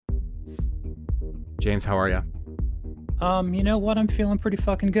James, how are you? You know what? I'm feeling pretty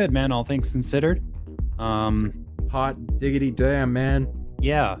fucking good, man, all things considered. Hot diggity damn, man.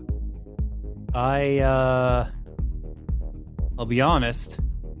 Yeah. I'll be honest,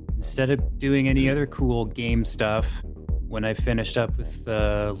 instead of doing any other cool game stuff, when I finished up with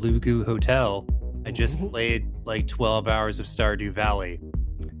Lugu Hotel, I just played like 12 hours of Stardew Valley.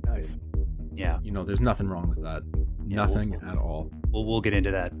 Nice. Yeah. You know, there's nothing wrong with that. Yeah, Nothing at all. We'll get into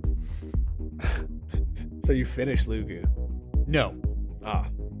that. So you finished Lugu? No. Ah.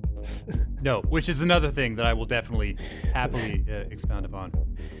 No, which is another thing that I will definitely happily expound upon.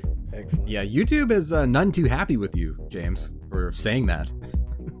 Excellent. Yeah, YouTube is none too happy with you, James, for saying that.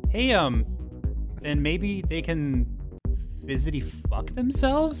 Hey, then maybe they can physically fuck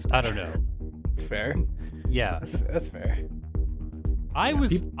themselves? I don't know. That's fair. Yeah. That's fair. I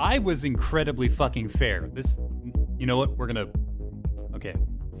was incredibly fucking fair. This, you know what? Okay.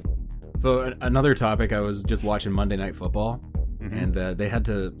 So another topic, I was just watching Monday Night Football, Mm-hmm. and they had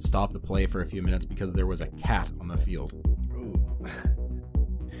to stop the play for a few minutes because there was a cat on the field. Ooh.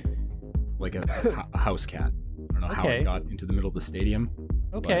 Like a house cat. I don't know how Okay. it got into the middle of the stadium.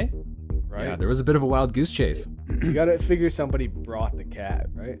 Okay. Right? Yeah, there was a bit of a wild goose chase. You gotta figure somebody brought the cat,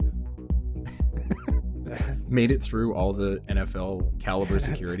 right? Made it through all the NFL caliber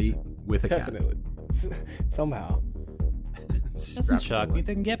security with a Definitely. Somehow. cat. Doesn't Strapped shock to me. the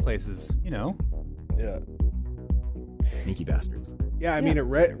They can get places, you know. Yeah. leg. Sneaky bastards. Yeah, I mean, at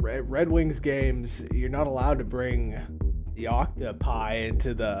Red Wings games, you're not allowed to bring the octopi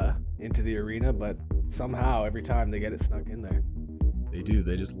into the arena, but somehow every time they get it snuck in there. They do.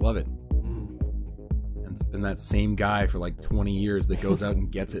 They just love it. Mm. And it's been that same guy for like 20 years that goes out and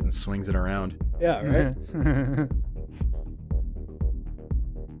gets it and swings it around. Yeah, right?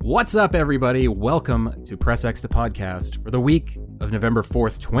 What's up, everybody? Welcome to Press X to Podcast for the week of November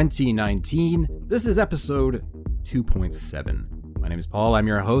 4th, 2019. This is episode 2.7. My name is Paul. I'm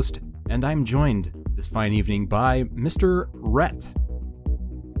your host, and I'm joined this fine evening by Mr. Rhett.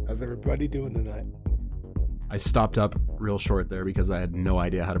 How's everybody doing tonight? I stopped up real short there because I had no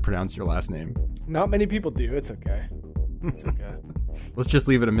idea how to pronounce your last name. Not many people do. It's okay. It's okay. Let's just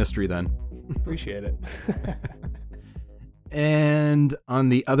leave it a mystery then. Appreciate it. And on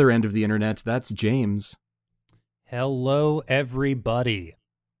the other end of the internet, that's James. Hello, everybody.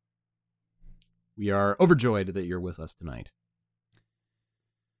 We are overjoyed that you're with us tonight.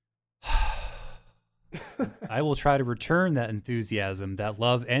 I will try to return that enthusiasm, that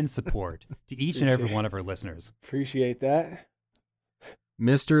love, and support to each and every one of our listeners. Appreciate that.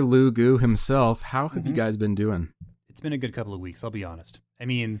 Mr. Lugu himself, how have you Mhm. guys been doing? It's been a good couple of weeks, I'll be honest. I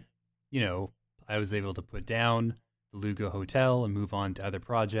mean, you know, I was able to put down the Lugo Hotel and move on to other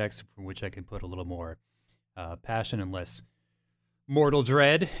projects for which I can put a little more passion and less mortal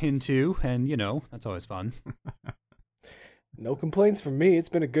dread into, and, you know, that's always fun. No complaints from me. It's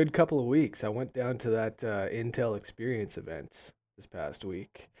been a good couple of weeks. I went down to that Intel Experience event this past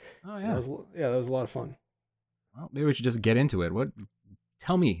week. Oh, That was a lot of fun. Well, maybe we should just get into it.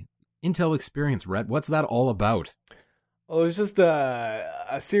 Tell me, Intel Experience, Rhett, what's that all about? Well, it was just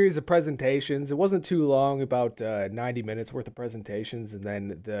a series of presentations. It wasn't too long, about 90 minutes worth of presentations, and then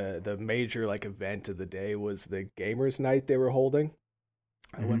the major like event of the day was the gamers night they were holding.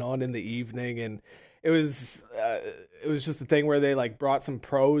 I went on in the evening, and it was just a thing where they like brought some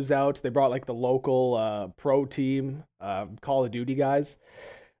pros out. They brought like the local pro team, Call of Duty guys.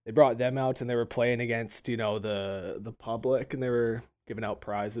 They brought them out, and they were playing against, you know, the public, and they were giving out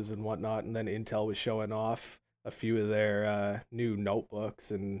prizes and whatnot. And then Intel was showing off a few of their new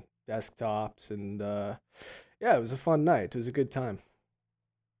notebooks and desktops, and yeah, it was a fun night. It was a good time.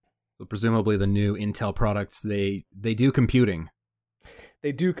 So presumably the new Intel products, they do computing.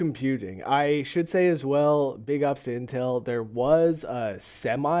 They do computing. I should say as well, big ups to Intel. There was a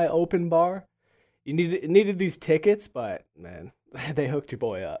semi-open bar. You needed these tickets, but man, they hooked your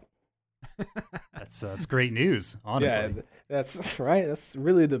boy up. That's great news, honestly. Yeah, that's right. That's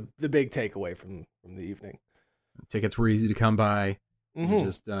really the big takeaway from the evening. Tickets were easy to come by. Mhm.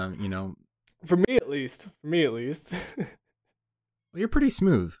 Just, you know, For me at least. well, you're pretty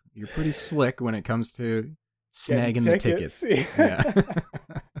smooth. You're pretty slick when it comes to snagging the tickets. Yeah.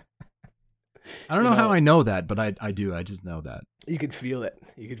 I don't know how I know that, but I do. I just know that. You could feel it.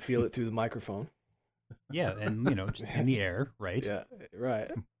 You could feel it through the microphone. Yeah, and, you know, just in the air, right? Yeah,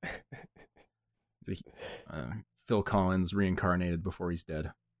 right. Phil Collins reincarnated before he's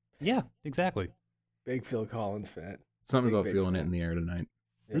dead. Yeah, exactly. Big Phil Collins fan. Something Big, about big feeling it fan. in the air tonight.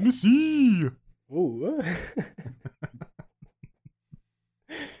 Yeah. In the sea. Ooh.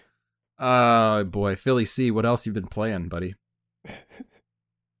 Oh boy, Philly C. What else you been playing, buddy?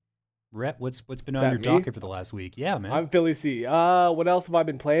 Rhett, what's been Is on that your me? docket for the last week? Yeah, man. I'm Philly C. What else have I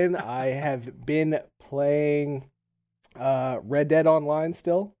been playing? I have been playing Red Dead Online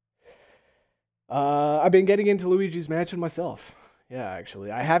still. I've been getting into Luigi's Mansion myself. Yeah,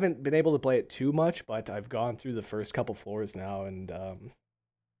 actually. I haven't been able to play it too much, but I've gone through the first couple floors now, and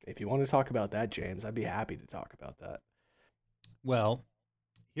if you want to talk about that, James, I'd be happy to talk about that. Well,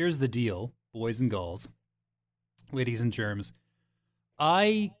 here's the deal, boys and girls, ladies and germs.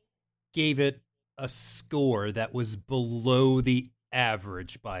 I gave it a score that was below the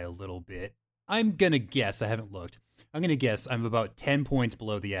average by a little bit. I'm going to guess, I haven't looked. I'm going to guess I'm about 10 points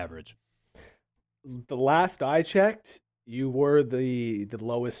below the average. The last I checked, you were the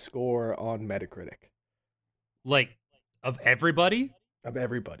lowest score on Metacritic Like, of everybody? of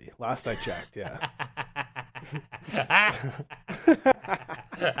everybody. Last I checked, yeah.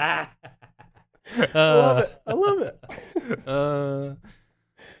 I love it. I love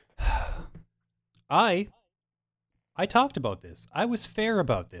it. I talked about this. I was fair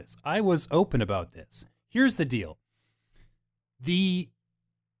about this. I was open about this. Here's the deal. The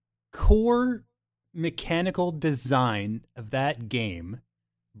core mechanical design of that game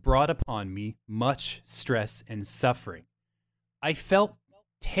brought upon me much stress and suffering. I felt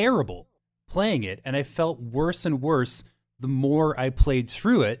terrible playing it, and I felt worse and worse the more I played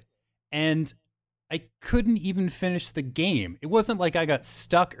through it, and I couldn't even finish the game. It wasn't like I got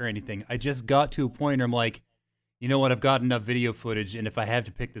stuck or anything. I just got to a point where I'm like, you know what, I've got enough video footage, and if I have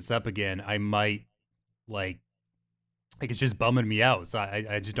to pick this up again, I might, like it's just bumming me out. So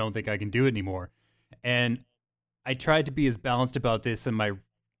I just don't think I can do it anymore. And I tried to be as balanced about this in my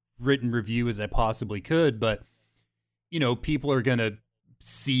written review as I possibly could, but, you know, people are going to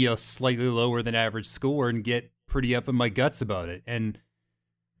see a slightly lower than average score and get pretty up in my guts about it. And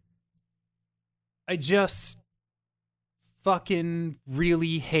I just fucking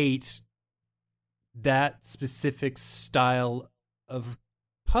really hate that specific style of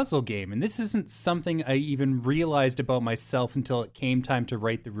puzzle game. And this isn't something I even realized about myself until it came time to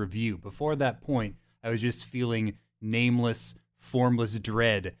write the review. Before that point, I was just feeling nameless, formless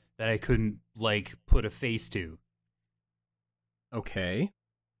dread that I couldn't, like, put a face to. Okay.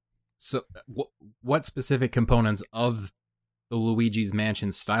 So what specific components of the Luigi's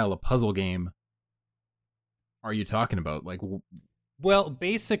Mansion style of puzzle game are you talking about? Like, well,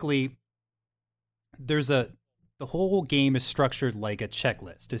 basically, the whole game is structured like a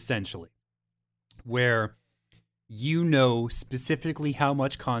checklist, essentially, where you know specifically how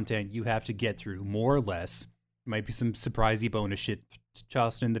much content you have to get through, more or less. Might be some surprisey bonus shit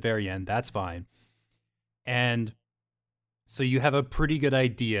tossed in the very end. That's fine. And so you have a pretty good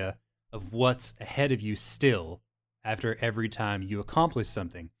idea of what's ahead of you still after every time you accomplish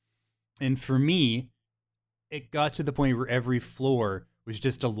something. And for me, it got to the point where every floor was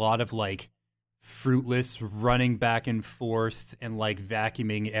just a lot of, like, fruitless running back and forth and, like,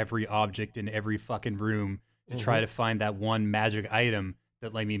 vacuuming every object in every fucking room to try to find that one magic item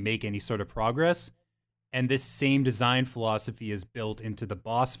that let me make any sort of progress. And this same design philosophy is built into the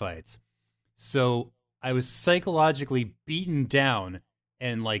boss fights. So I was psychologically beaten down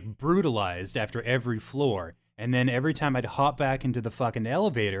and, like, brutalized after every floor. And then every time I'd hop back into the fucking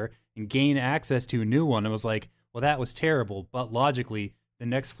elevator and gain access to a new one, I was like, well, that was terrible. But logically, the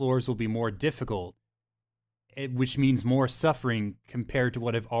next floors will be more difficult, which means more suffering compared to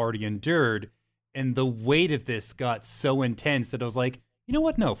what I've already endured. And the weight of this got so intense that I was like, you know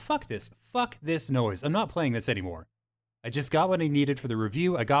what? No, fuck this. Fuck this noise. I'm not playing this anymore. I just got what I needed for the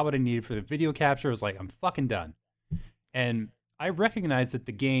review. I got what I needed for the video capture. I was like, I'm fucking done. And I recognize that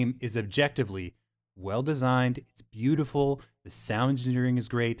the game is objectively well designed. It's beautiful. The sound engineering is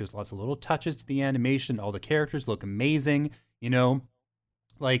great. There's lots of little touches to the animation. All the characters look amazing. You know,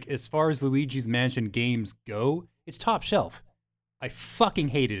 like, as far as Luigi's Mansion games go, it's top shelf. I fucking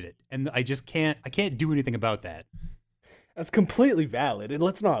hated it. And I can't do anything about that. That's completely valid, and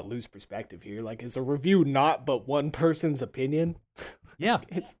let's not lose perspective here. Like, is a review not but one person's opinion? Yeah.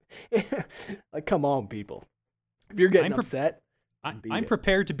 It's like, come on, people. If you're getting upset, I'm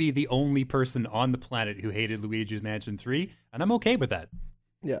prepared to be the only person on the planet who hated Luigi's Mansion 3, and I'm okay with that.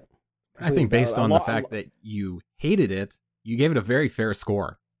 Yeah. I think based on the fact that you hated it, you gave it a very fair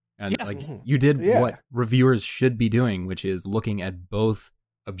score. And you did what reviewers should be doing, which is looking at both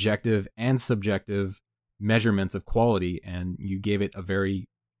objective and subjective measurements of quality, and you gave it a very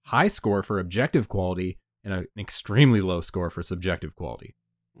high score for objective quality and an extremely low score for subjective quality.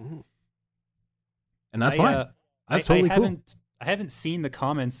 Mm-hmm. And that's fine. That's totally cool. I haven't seen the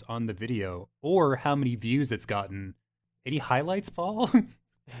comments on the video or how many views it's gotten. Any highlights, Paul?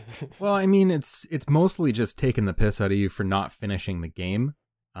 Well, I mean, it's mostly just taking the piss out of you for not finishing the game.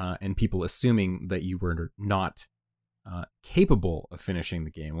 and people assuming that you were not capable of finishing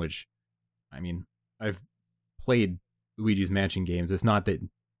the game, which, I mean, I've played Luigi's Mansion games. It's not that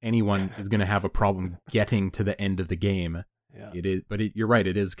anyone is going to have a problem getting to the end of the game. Yeah. It is, but you're right.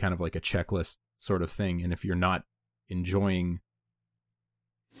 It is kind of like a checklist sort of thing. And if you're not enjoying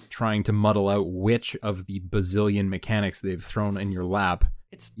trying to muddle out which of the bazillion mechanics they've thrown in your lap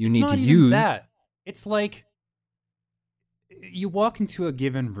you need to use that. It's like you walk into a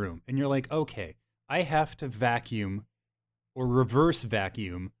given room and you're like, okay, I have to vacuum or reverse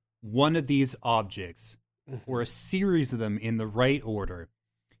vacuum one of these objects or a series of them in the right order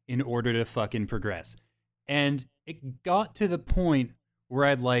in order to fucking progress. And it got to the point where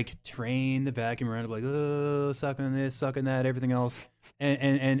I'd like train the vacuum around, like, oh, sucking this, sucking that, everything else,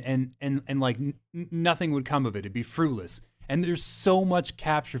 and like nothing would come of it. It'd be fruitless. And there's so much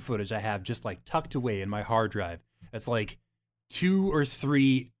capture footage I have just like tucked away in my hard drive. It's like 2 or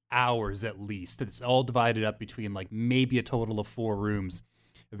 3 hours at least. That's all divided up between like maybe a total of 4 rooms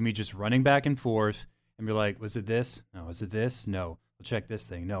of me just running back and forth and be like, was it this? No. Was it this? No. I'll check this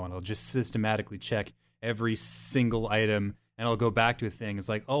thing. No. And I'll just systematically check every single item. And I'll go back to a thing. It's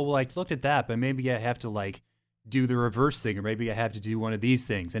like, oh, well, I looked at that, but maybe I have to like do the reverse thing, or maybe I have to do one of these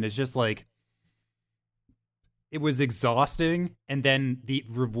things. And it's just like, it was exhausting. And then the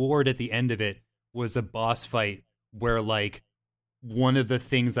reward at the end of it was a boss fight where like one of the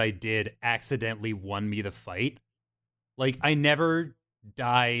things I did accidentally won me the fight. Like I never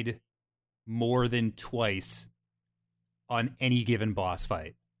died more than twice on any given boss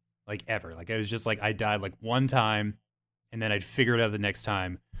fight, like ever. Like I was just like, I died like one time and then I'd figure it out the next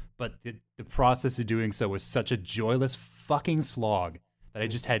time. But the process of doing so was such a joyless fucking slog that I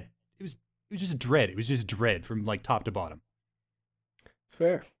just had, it was just dread. It was just dread from like top to bottom. It's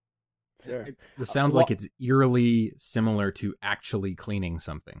fair. It's fair. It sounds like it's eerily similar to actually cleaning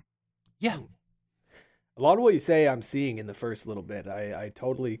something. Yeah. A lot of what you say I'm seeing in the first little bit. I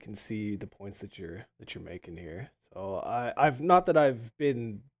totally can see the points that you're making here. So I've not that I've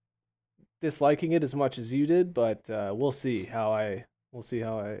been disliking it as much as you did, but we'll see how I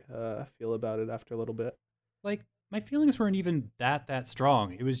feel about it after a little bit. Like my feelings weren't even that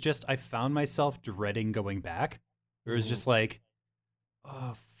strong. It was just I found myself dreading going back. It was just like,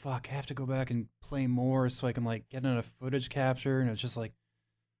 oh fuck, I have to go back and play more so I can like get enough footage capture. And it's just like,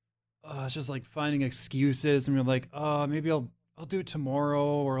 oh, it's just like finding excuses. And you're like, oh, maybe I'll do it tomorrow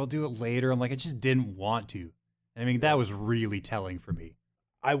or I'll do it later. I'm like, I just didn't want to. I mean, that was really telling for me.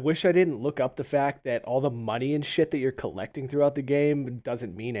 I wish I didn't look up the fact that all the money and shit that you're collecting throughout the game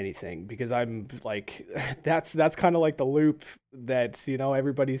doesn't mean anything, because I'm like, that's kind of like the loop that, you know,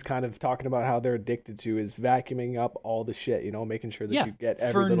 everybody's kind of talking about how they're addicted to, is vacuuming up all the shit, you know, making sure that you get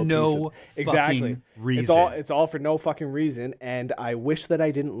every little piece of, exactly. Reason. It's all for no fucking reason. And I wish that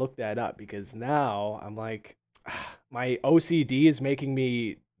I didn't look that up, because now I'm like, my OCD is making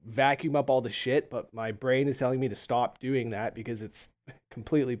me vacuum up all the shit, but my brain is telling me to stop doing that because it's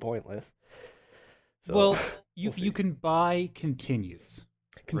completely pointless. So, well, you can buy continues.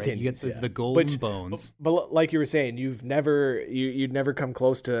 Right? You get the golden bones. But like you were saying, you'd never come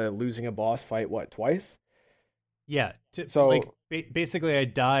close to losing a boss fight. What, twice? Yeah. So like basically, I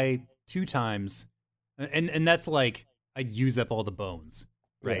die 2 times, and that's like I'd use up all the bones,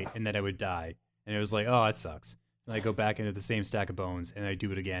 right? Yeah. And then I would die, and it was like, oh, that sucks. And I go back into the same stack of bones, and I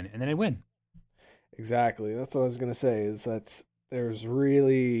do it again, and then I win. Exactly. That's what I was gonna say. Is that there's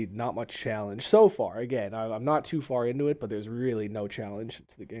really not much challenge so far. Again, I'm not too far into it, but there's really no challenge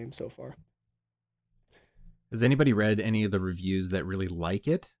to the game so far. Has anybody read any of the reviews that really like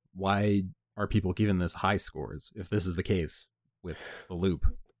it? Why are people giving this high scores if this is the case with the loop?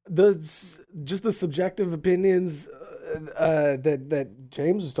 Just the subjective opinions that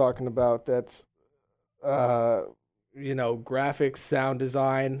James was talking about. That's you know, graphics, sound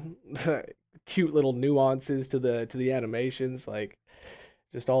design, cute little nuances to the animations, like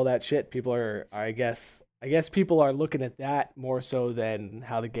just all that shit. People are, I guess people are looking at that more so than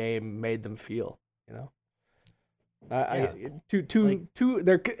how the game made them feel, you know.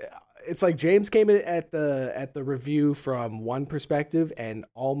 It's like James came in at the review from one perspective, and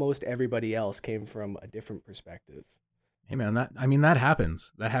almost everybody else came from a different perspective. Hey man, that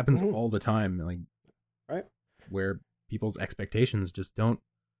happens. That happens all the time, like, right? Where people's expectations just don't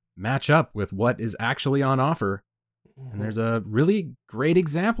match up with what is actually on offer. And there's a really great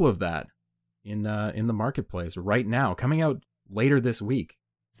example of that in the marketplace right now, coming out later this week.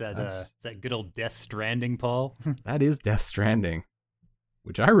 Is that good old Death Stranding, Paul? That is Death Stranding,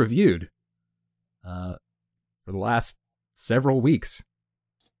 which I reviewed for the last several weeks.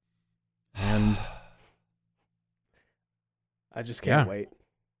 And I just can't wait.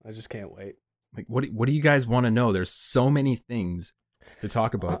 I just can't wait. Like, what do you guys want to know? There's so many things to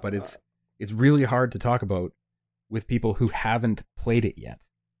talk about, but it's really hard to talk about with people who haven't played it yet.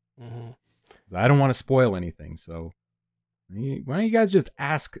 Mm-hmm. I don't want to spoil anything, so why don't you guys just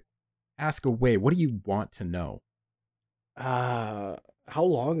ask away? What do you want to know? How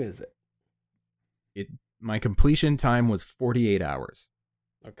long is it? My completion time was 48 hours.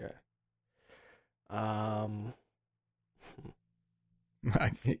 Okay.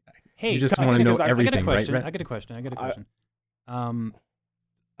 Hey, you just want to know everything, I got a question. right? I got a question.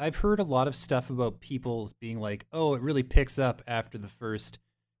 I've heard a lot of stuff about people being like, "Oh, it really picks up after the first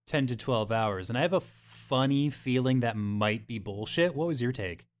 10 to 12 hours," and I have a funny feeling that might be bullshit. What was your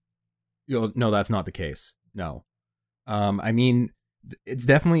take? No, that's not the case. No. I mean, it's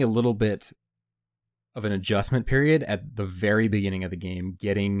definitely a little bit of an adjustment period at the very beginning of the game,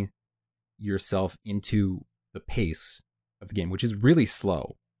 getting yourself into the pace of the game, which is really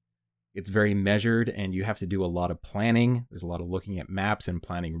slow. It's very measured, and you have to do a lot of planning. There's a lot of looking at maps and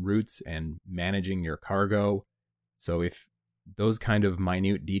planning routes and managing your cargo. So if those kind of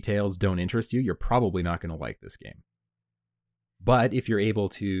minute details don't interest you, you're probably not going to like this game. But if you're able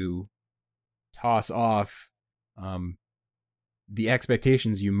to toss off the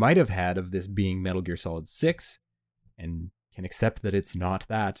expectations you might have had of this being Metal Gear Solid 6 and can accept that it's not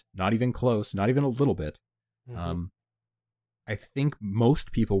that, not even close, not even a little bit, I think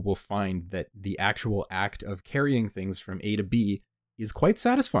most people will find that the actual act of carrying things from A to B is quite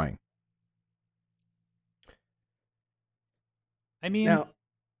satisfying. I mean,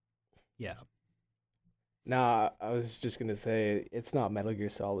 yeah. Now, I was just going to say, it's not Metal Gear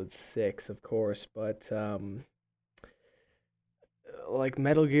Solid 6, of course, but like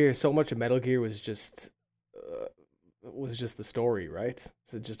Metal Gear, so much of Metal Gear was just the story, right?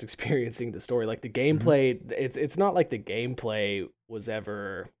 So just experiencing the story. Like the gameplay, it's not like the gameplay was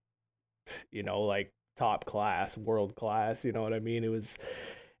ever, like top class, world class. You know what I mean? It was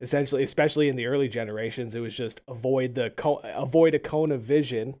essentially, especially in the early generations, it was just avoid a cone of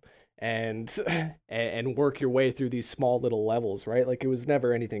vision and work your way through these small little levels, right? Like it was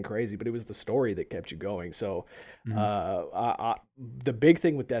never anything crazy, but it was the story that kept you going. So the big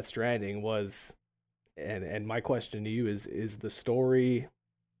thing with Death Stranding was, and my question to you is the story,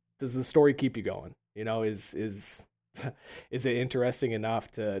 does the story keep you going? Is is it interesting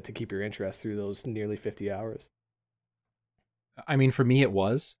enough to keep your interest through those nearly 50 hours? I mean, for me, it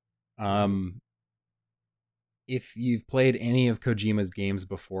was. If you've played any of Kojima's games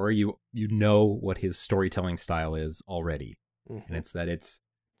before, you know what his storytelling style is already. And it's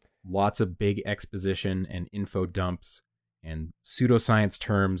lots of big exposition and info dumps and pseudoscience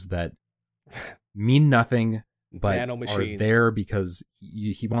terms that mean nothing, but are there because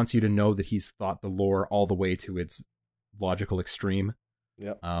he wants you to know that he's thought the lore all the way to its logical extreme.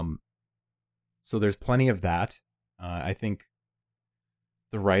 Yep. So there's plenty of that. I think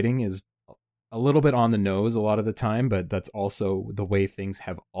the writing is a little bit on the nose a lot of the time, but that's also the way things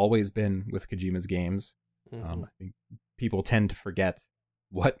have always been with Kojima's games. I think people tend to forget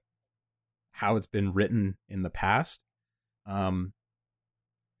how it's been written in the past.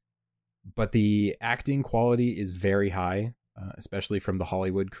 But the acting quality is very high, especially from the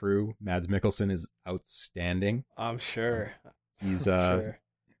Hollywood crew. Mads Mikkelsen is outstanding. I'm sure. He's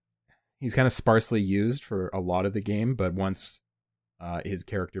he's kind of sparsely used for a lot of the game, but once his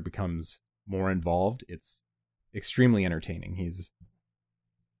character becomes more involved, it's extremely entertaining. He's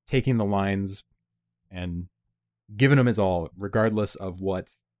taking the lines and giving them his all, regardless of what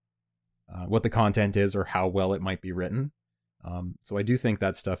the content is or how well it might be written. So I do think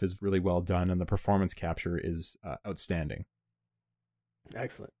that stuff is really well done, and the performance capture is outstanding.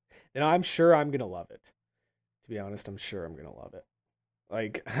 Excellent. And I'm sure I'm gonna love it. To be honest, I'm sure I'm gonna love it.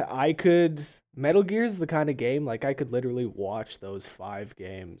 Like Metal Gear's the kind of game, like I could literally watch those 5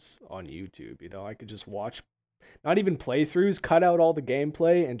 games on YouTube. I could just watch, not even playthroughs, cut out all the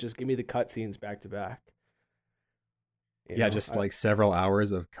gameplay and just give me the cutscenes back to back. Like several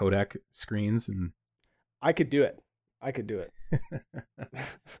hours of codec screens, and I could do it.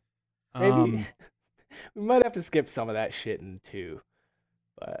 Maybe we might have to skip some of that shit in 2,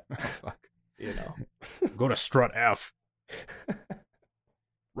 but fuck. Go to strut F.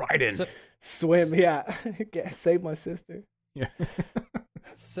 Raiden. Swim, yeah. Save my sister. Yeah.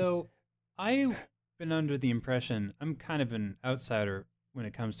 So I've been under the impression, I'm kind of an outsider when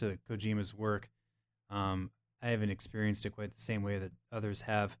it comes to Kojima's work. I haven't experienced it quite the same way that others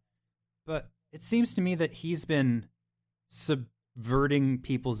have, but it seems to me that he's been subverting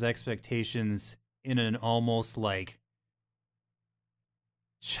people's expectations in an almost like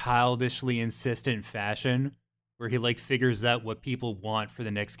childishly insistent fashion, where he like figures out what people want for the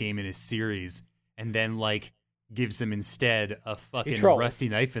next game in his series and then like gives them instead a fucking trolls. rusty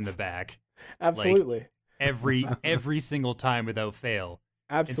knife in the back. Absolutely. Like, every single time without fail.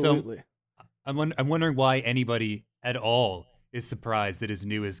 Absolutely. And so I'm wondering why anybody at all is surprised that his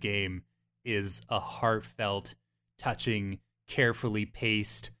newest game is a heartfelt, touching, carefully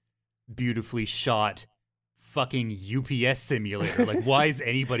paced, beautifully shot fucking UPS simulator. Like, why is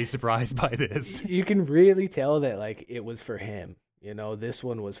anybody surprised by this? You can really tell that like it was for him. You know, this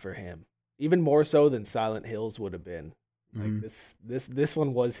one was for him. Even more so than Silent Hills would have been. Like this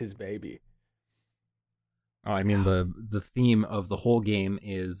one was his baby. Oh, I mean the theme of the whole game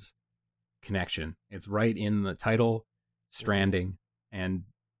is connection. It's right in the title, Stranding, and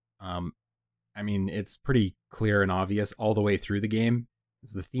I mean it's pretty clear and obvious all the way through the game.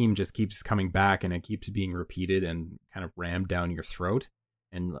 The theme just keeps coming back and it keeps being repeated and kind of rammed down your throat.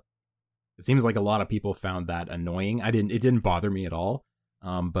 And it seems like a lot of people found that annoying. It didn't bother me at all.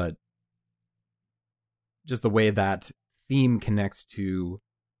 But just the way that theme connects to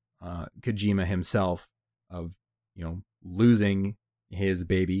Kojima himself of, you know, losing his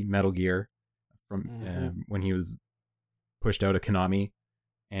baby Metal Gear from when he was pushed out of Konami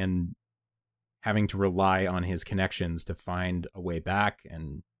and having to rely on his connections to find a way back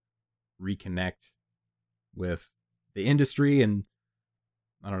and reconnect with the industry. And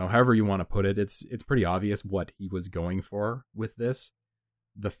I don't know, however you want to put it, it's pretty obvious what he was going for with this.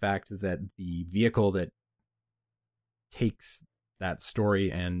 The fact that the vehicle that takes that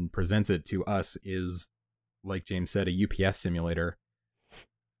story and presents it to us is, like James said, a UPS simulator.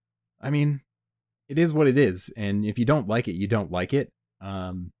 I mean, it is what it is. And if you don't like it, you don't like it.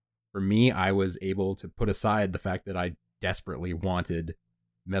 For me, I was able to put aside the fact that I desperately wanted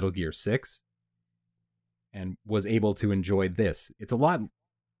Metal Gear 6 and was able to enjoy this. It's a lot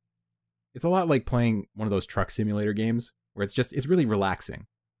like playing one of those truck simulator games where it's really relaxing.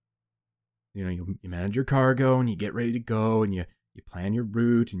 You know, you manage your cargo and you get ready to go and you plan your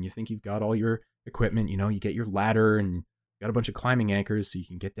route and you think you've got all your equipment. You know, you get your ladder and you got a bunch of climbing anchors so you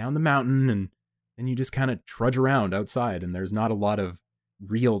can get down the mountain, and then you just kind of trudge around outside and there's not a lot of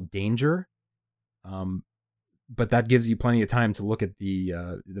real danger, but that gives you plenty of time to look at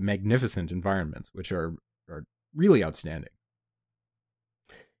the magnificent environments, which are really outstanding.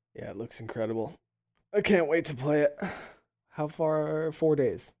 Yeah, it looks incredible. I can't wait to play it. How far? 4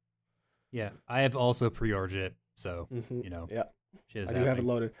 days. Yeah, I have also pre-ordered it, so you know. Yeah, shit is I do happening. have it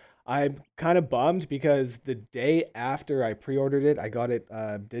loaded. I'm kind of bummed because the day after I pre-ordered it, I got it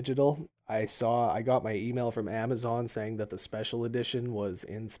digital. I got my email from Amazon saying that the special edition was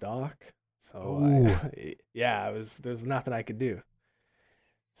in stock. So there's nothing I could do.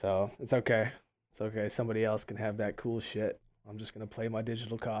 So it's okay. It's okay. Somebody else can have that cool shit. I'm just gonna play my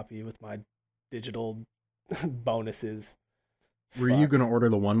digital copy with my digital bonuses. Were you gonna order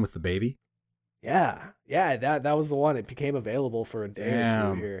the one with the baby? Yeah, that was the one. It became available for a day or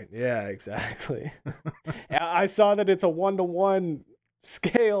two here. Yeah, exactly. I saw that it's a 1-to-1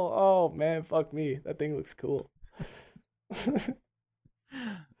 scale. Oh man, fuck me. That thing looks cool.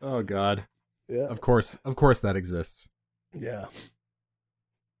 Oh god. Yeah. Of course that exists. Yeah.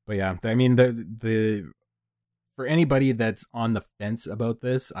 But yeah, I mean the for anybody that's on the fence about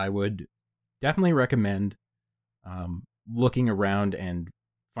this, I would definitely recommend looking around and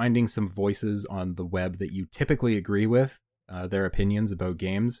finding some voices on the web that you typically agree with, their opinions about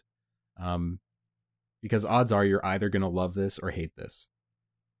games. Because odds are you're either going to love this or hate this.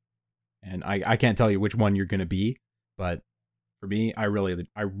 And I can't tell you which one you're going to be, but for me, I really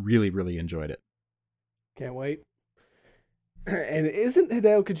enjoyed it. Can't wait. And isn't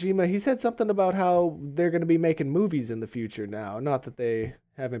Hideo Kojima, he said something about how they're going to be making movies in the future now. Not that they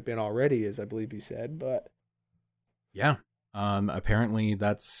haven't been already, as I believe you said, but... Yeah. Apparently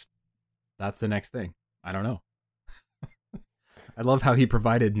that's the next thing. I don't know. I love how he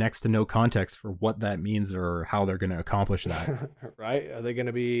provided next to no context for what that means or how they're going to accomplish that. Right? Are they going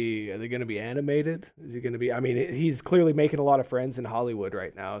to be animated? Is he going to be, I mean, he's clearly making a lot of friends in Hollywood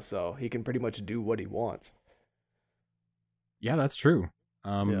right now, so he can pretty much do what he wants. Yeah, that's true.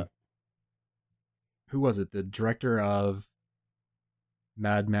 Yeah. Who was it? The director of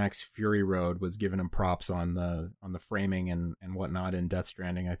Mad Max Fury Road was giving him props on the framing and whatnot in Death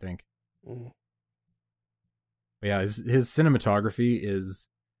Stranding, I think. Mm. But yeah, his cinematography is,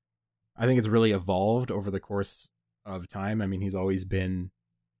 I think it's really evolved over the course of time. I mean, he's always been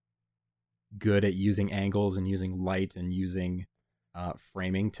good at using angles and using light and using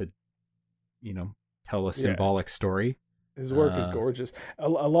framing to, you know, tell a symbolic story. His work is gorgeous. A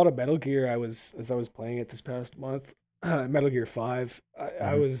lot of Metal Gear, as I was playing it this past month, Metal Gear 5, I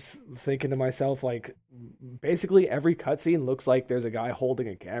Mhm. was thinking to myself, like, basically every cutscene looks like there's a guy holding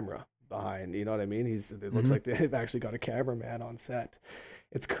a camera behind. You know what I mean? It looks Mhm. like they've actually got a cameraman on set.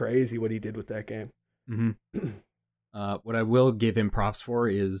 It's crazy what he did with that game. Mhm. What I will give him props for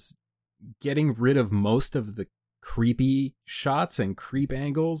is getting rid of most of the creepy shots and creep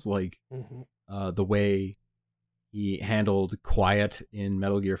angles, like Mhm. the way he handled Quiet in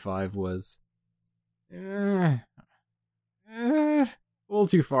Metal Gear 5 was a little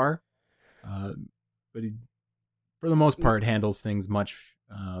too far. Uh, but he, for the most part, handles things much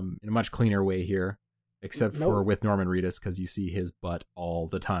in a much cleaner way here, except for No, with Norman Reedus, because you see his butt all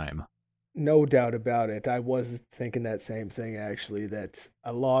the time. no doubt about it. I was thinking that same thing actually. That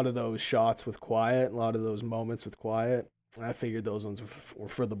a lot of those shots with Quiet, a lot of those moments with Quiet, I figured those ones were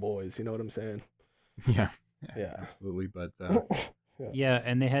for the boys. You know what I'm saying? Yeah, Yeah. absolutely. But Yeah. Yeah,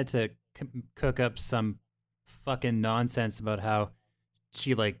 and they had to cook up some fucking nonsense about how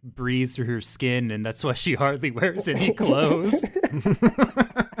she like breathes through her skin, and that's why she hardly wears any clothes.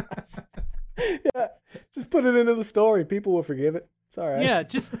 Yeah, just put it into the story. People will forgive it. It's all right. Yeah,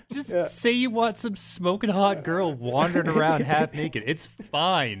 just Yeah. say you want some smoking hot girl wandering around half naked. It's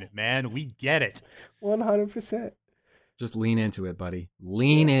fine, man. We get it. 100%. just lean into it, buddy.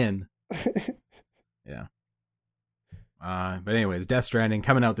 Lean Yeah. in. Yeah. But anyways, Death Stranding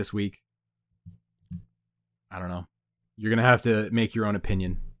coming out this week. I don't know. You're gonna have to make your own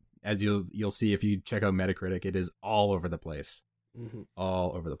opinion, as you'll see if you check out Metacritic. It is all over the place, Mhm.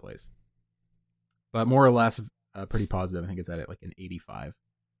 all over the place. But more or less, pretty positive. I think it's at like an 85.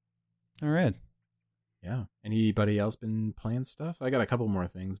 All right. Yeah. Anybody else been playing stuff? I got a couple more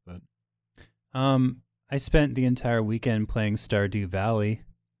things, but I spent the entire weekend playing Stardew Valley,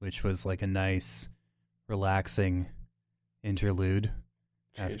 which was like a nice, relaxing interlude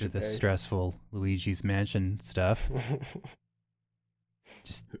Change after of the pace. stressful Luigi's Mansion stuff.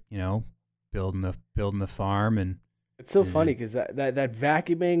 Just building the farm and It's so Mhm. funny because that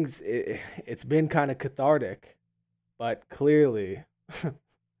vacuuming's it's been kind of cathartic, but clearly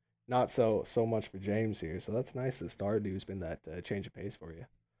not so much for James here. So that's nice that Stardew's been that change of pace for you.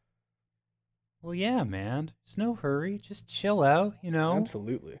 well, yeah, man. There's no hurry. Just chill out.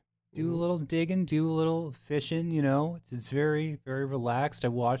 Absolutely. Do a Mhm. little digging, do a little fishing. It's very very relaxed. I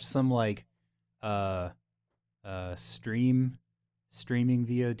watched some like uh streaming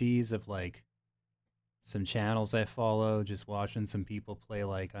VODs of like some channels I follow, just watching some people play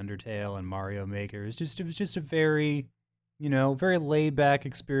like Undertale and Mario Maker. It was just a very, very laid back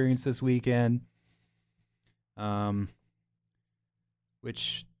experience this weekend. Um,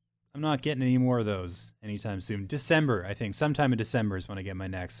 which I'm not getting any more of those anytime soon. December, I think, sometime in December is when I get my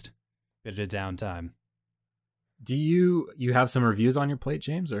next bit of downtime. do you have some reviews on your plate,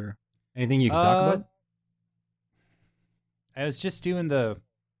 James, or anything you can talk Uh, about? I was just doing the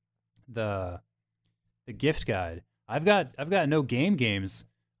the gift guide. I've got no games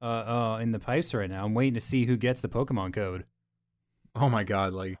in the pipes right now. I'm waiting to see who gets the Pokemon code. Oh my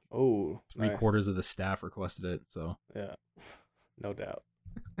god, like Oh, three nice. quarters of the staff requested it. So Yeah, no doubt,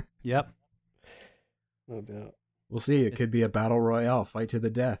 Yep. no doubt. we'll see. It could be a battle royale, fight to the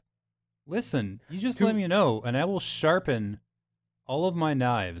death. Listen, you just Two- let me know, and I will sharpen all of my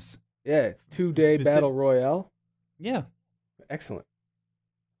knives. Yeah, 2-day Specific- battle royale. Yeah, Excellent.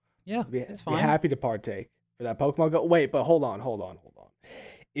 yeah, Be, it's be fine. happy to partake for that Pokemon Go. Wait, but hold on.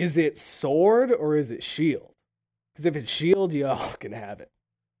 Is it sword or is it shield? Because if it's shield, y'all can have it.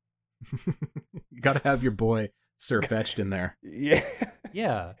 You gotta have your boy Sir Fetched in there. Yeah.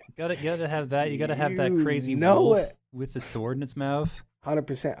 Yeah, gotta have that. You gotta have that You crazy know wolf it. with the sword in its mouth.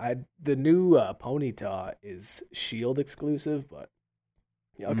 100%. The new Ponyta is shield exclusive, but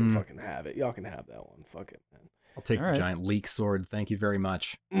y'all can fucking have it. Y'all can have that one. Fuck it, man. I'll take All the right. giant leek sword. Thank you very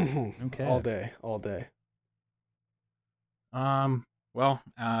much. Okay. All day, all day. Well,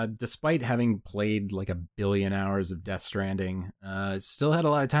 despite having played like 1 billion hours of Death Stranding, still had a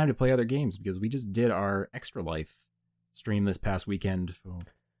lot of time to play other games because we just did our Extra Life stream this past weekend. So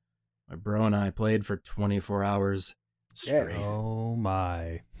my bro and I played for 24 hours straight. Yes. Oh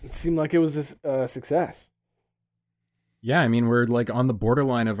my. It seemed like it was a success. Yeah, I mean, we're like on the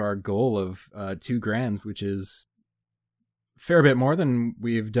borderline of our goal of $2,000, which is a fair bit more than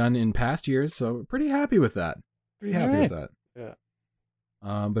we've done in past years. So pretty happy with that. Pretty happy with that. Yeah.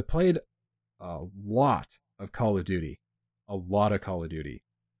 But played a lot of Call of Duty. A lot of Call of Duty.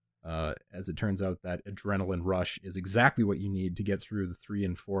 As it turns out, that adrenaline rush is exactly what you need to get through the 3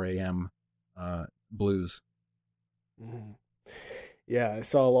 and 4 a.m. Blues. Mhm. Yeah, I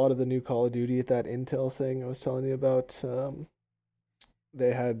saw a lot of the new Call of Duty at that Intel thing I was telling you about.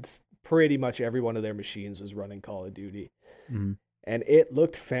 They had pretty much every one of their machines was running Call of Duty. Mhm. And it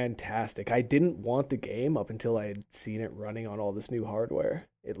looked fantastic. I didn't want the game up until I had seen it running on all this new hardware.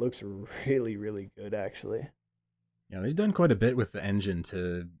 It looks really, really good, actually. Yeah, they've done quite a bit with the engine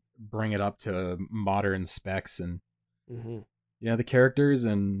to bring it up to modern specs, and Mm-hmm. yeah, the characters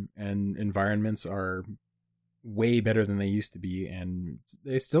and environments are way better than they used to be, and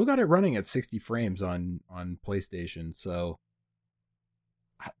they still got it running at 60 frames on PlayStation. So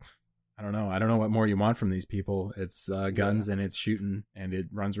I don't know. I don't know what more you want from these people. It's guns and it's shooting, and it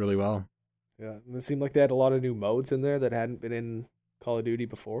runs really well. Yeah, and it seemed like they had a lot of new modes in there that hadn't been in Call of Duty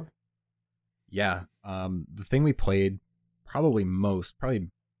before. Yeah, the thing we played probably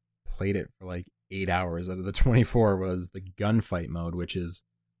played it for like 8 hours out of the 24 was the gunfight mode, which is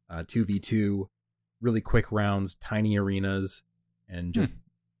 2v2, really quick rounds, tiny arenas, and just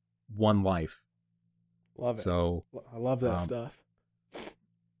one life. Love it. So I love that stuff.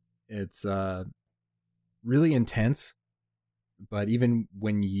 it's really intense, but even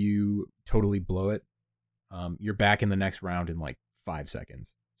when you totally blow it, you're back in the next round in like 5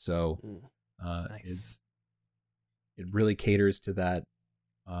 seconds. So Nice. it really caters to that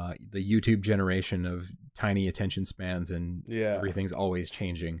the YouTube generation of tiny attention spans, and everything's always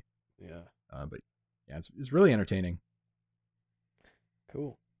changing. Yeah. But yeah, it's really entertaining.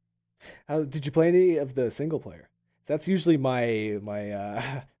 Cool. How did you play any of the single player? That's usually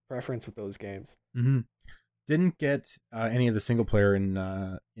my preference with those games. Mm-hmm. Didn't get any of the single player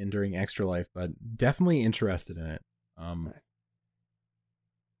in during Extra Life, but definitely interested in it. Nice.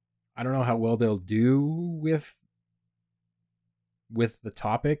 I don't know how well they'll do with the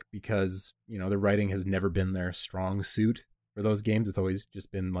topic, because the writing has never been their strong suit for those games. It's always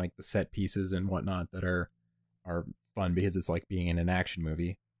just been like the set pieces and whatnot that are fun, because it's like being in an action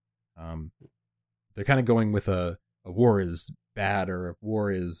movie. They're kind of going with a war is bad, or a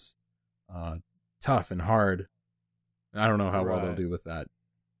war is tough and hard. And I don't know how well they'll do with that,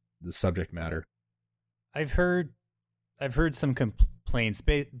 the subject matter. I've heard some complaints.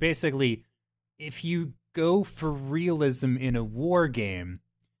 Basically, if you go for realism in a war game,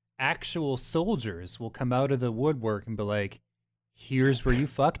 actual soldiers will come out of the woodwork and be like, here's where you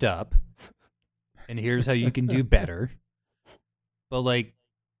fucked up, and here's how you can do better. But like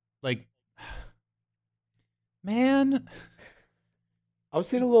man, I was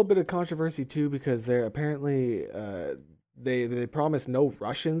seeing a little bit of controversy too, because they're apparently they promised no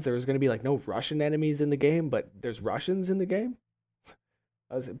Russians. There was going to be like no Russian enemies in the game, but there's Russians in the game.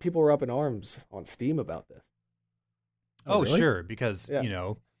 People were up in arms on Steam about this. Oh, really? Sure, because they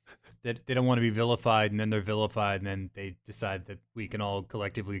don't want to be vilified, and then they're vilified, and then they decide that we can all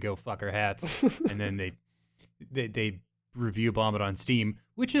collectively go fuck our hats, and then they review bomb it on Steam,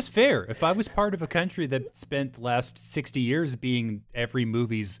 which is fair. If I was part of a country that spent the last 60 years being every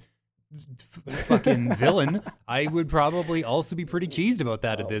movie's fucking villain, I would probably also be pretty cheesed about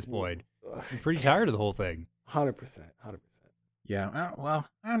that at this point. I'm pretty tired of the whole thing. 100%. Yeah, well,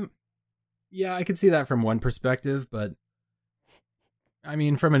 yeah, I could see that from one perspective, but I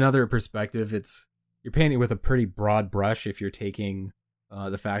mean, from another perspective, you're painting with a pretty broad brush if you're taking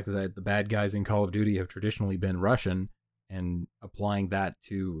the fact that the bad guys in Call of Duty have traditionally been Russian and applying that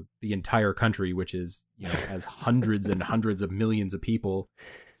to the entire country, which is, has hundreds and hundreds of millions of people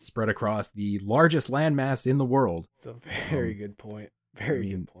spread across the largest landmass in the world. It's a very good point.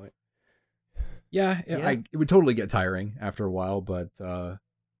 Good point. Yeah, it would totally get tiring after a while, but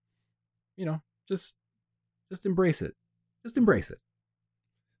just embrace it. Just embrace it.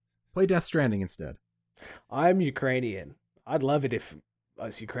 Play Death Stranding instead. I'm Ukrainian. I'd love it if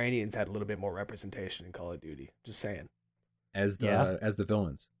us Ukrainians had a little bit more representation in Call of Duty. Just saying. As the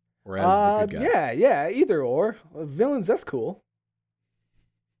villains, or as the good guys. Yeah, either or. Villains, that's cool.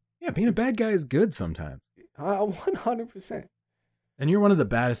 Yeah, being a bad guy is good sometimes. 100%. And you're one of the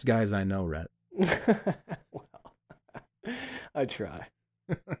baddest guys I know, Rhett. Well, I try.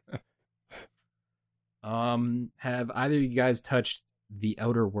 Have either of you guys touched The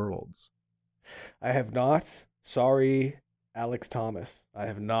Outer Worlds? I have not. Sorry, Alex Thomas. I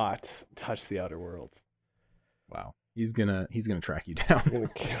have not touched The Outer Worlds. Wow. He's gonna track you down. He's gonna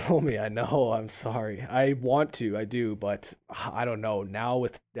kill me. I know. I'm sorry. I want to. I do, but I don't know. Now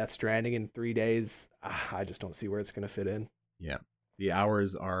with Death Stranding in 3 days, I just don't see where it's gonna fit in. Yeah, the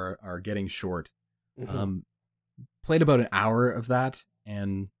hours are getting short. Mm-hmm. Played about an hour of that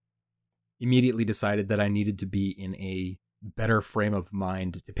and immediately decided that I needed to be in a better frame of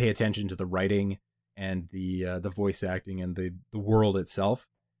mind to pay attention to the writing and the voice acting and the world itself,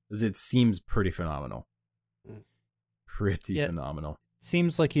 because it seems pretty phenomenal. Pretty phenomenal.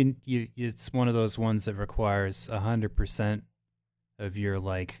 Seems like it's one of those ones that requires 100% of your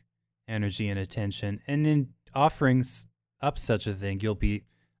energy and attention, and in offering up such a thing, you'll be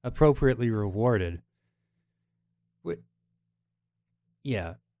appropriately rewarded.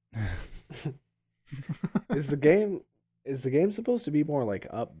 Yeah. Is the game supposed to be more like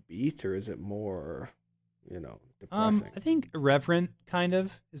upbeat, or is it more, depressing? I think irreverent kind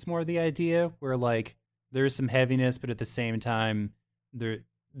of is more the idea, where like there's some heaviness, but at the same time they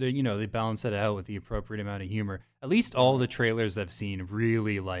balance it out with the appropriate amount of humor. At least all the trailers I've seen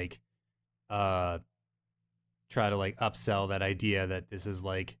really like try to like upsell that idea that this is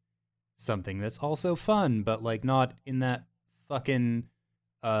like something that's also fun, but like not in that fucking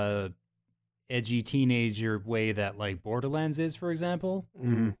edgy teenager way that like Borderlands is, for example.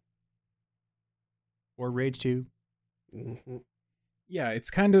 Mm-hmm. Or Rage 2. Mm-hmm. Yeah, it's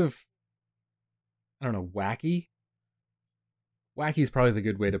kind of, I don't know, wacky. Wacky is probably the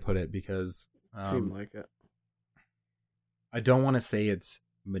good way to put it, because Seemed like it. I don't want to say it's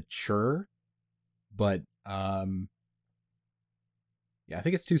mature, but yeah, I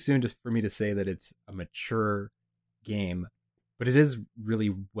think it's too soon for me to say that it's a mature game, but it is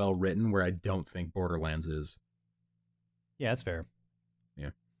really well written, where I don't think Borderlands is. Yeah, that's fair.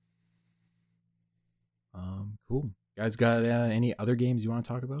 Yeah. Cool. Guys, got any other games you want to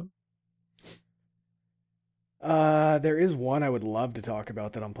talk about? There is one I would love to talk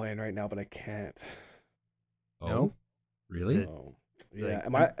about that I'm playing right now, but I can't. Oh, No? really? So, yeah.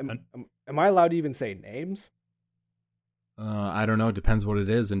 Like, Am I allowed to even say names? I don't know. It depends what it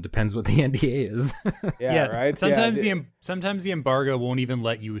is, and depends what the NDA is. Yeah, right. Sometimes Yeah, sometimes the embargo won't even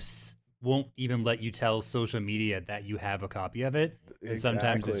let you tell social media that you have a copy of it. And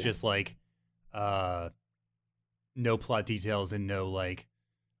sometimes it's exactly. just like no plot details and no like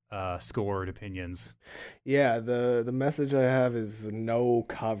scored opinions. Yeah, the message I have is no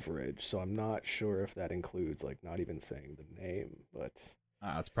coverage, so I'm not sure if that includes like not even saying the name, but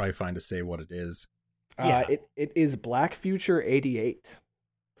It's probably fine to say what it is. Yeah. it is Black Future 88.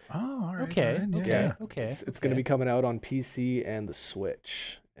 Oh, all right. Okay, all right, okay, yeah. okay. It's going to be coming out on PC and the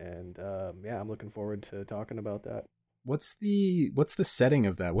Switch, and yeah, I'm looking forward to talking about that. What's the setting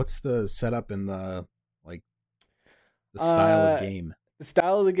of that? What's the setup and the like the style of game? The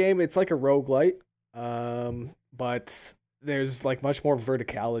style of the game, it's like a roguelite, but there's like much more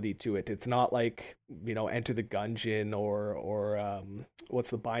verticality to it. It's not like, Enter the Gungeon or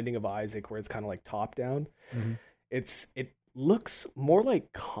what's the Binding of Isaac, where it's kind of like top down. Mm-hmm. It looks more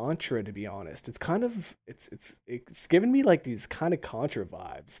like Contra, to be honest. It's kind of it's given me like these kind of Contra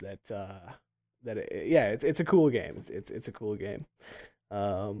vibes it's a cool game. It's a cool game.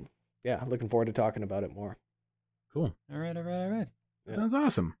 Yeah, looking forward to talking about it more. Cool. All right. That Yeah. sounds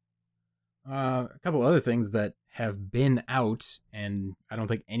awesome. A couple other things that have been out, and I don't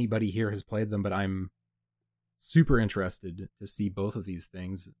think anybody here has played them, but I'm super interested to see both of these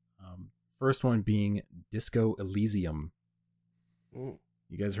things. First one being Disco Elysium. Mm.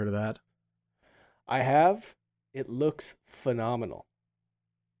 You guys heard of that? I have. It looks phenomenal.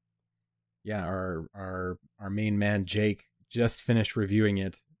 Yeah, our main man Jake just finished reviewing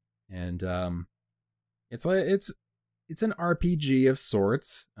it, and it's an RPG of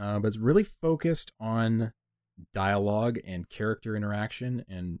sorts, but it's really focused on dialogue and character interaction.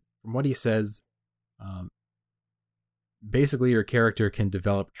 And from what he says, basically your character can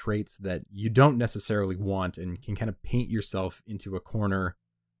develop traits that you don't necessarily want, and can kind of paint yourself into a corner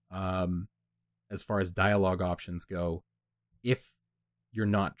as far as dialogue options go, if you're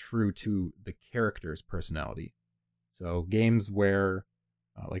not true to the character's personality. So games where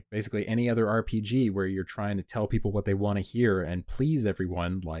like basically any other RPG where you're trying to tell people what they want to hear and please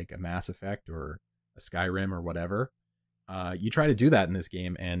everyone, like a Mass Effect or a Skyrim or whatever, you try to do that in this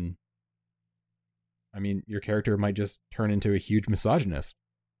game, and I mean, your character might just turn into a huge misogynist.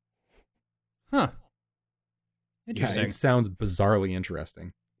 Huh. Yeah, Interesting. it sounds bizarrely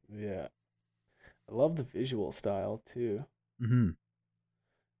interesting. Yeah. I love the visual style too. Mm-hmm.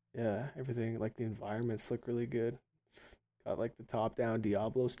 Yeah, everything, like the environments look really good. It's got like the top-down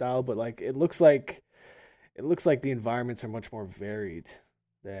Diablo style, but like it looks like the environments are much more varied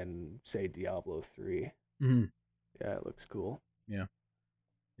than, say, Diablo 3. Mm-hmm. Yeah, it looks cool. Yeah.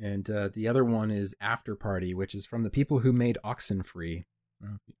 And the other one is After Party, which is from the people who made Oxenfree. I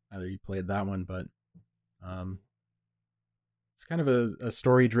don't know if either you played that one, but it's kind of a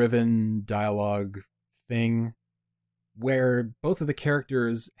story-driven dialogue thing where both of the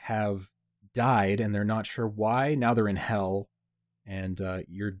characters have died and they're not sure why. Now they're in hell, and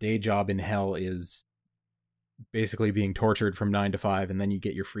your day job in hell is basically being tortured from 9 to 5, and then you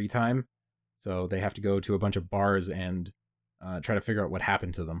get your free time. So they have to go to a bunch of bars and try to figure out what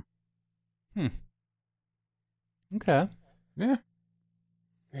happened to them. Okay. Yeah.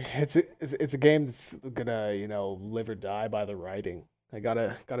 It's a game that's gonna live or die by the writing. I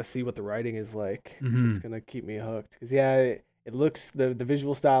gotta see what the writing is like if it's Hmm. gonna keep me hooked. Because yeah, it looks the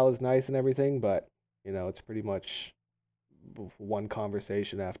visual style is nice and everything, but it's pretty much one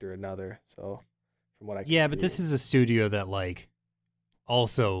conversation after another. So from what I can Yeah, but see, this is a studio that like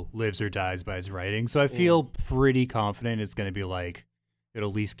also lives or dies by its writing. So I mm, feel pretty confident it's going to be like it'll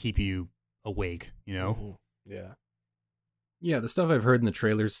at least keep you awake, you know? hmm yeah, Yeah, the stuff I've heard in the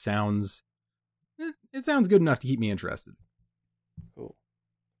trailers sounds it sounds good enough to keep me interested. cool.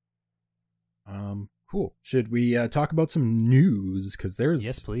 Cool. Should we talk about some news? Because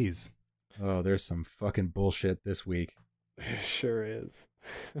Yes, please. there's some fucking bullshit this week. It sure is.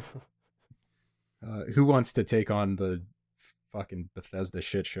 Who wants to take on the fucking Bethesda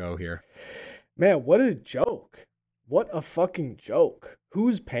shit show here? Man, what a joke! What a fucking joke!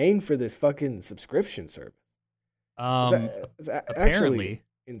 Who's paying for this fucking subscription service? Um Actually apparently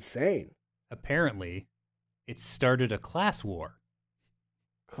insane. apparently it started a class war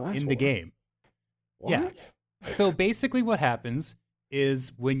Class in the war. game. Yeah. What? So basically what happens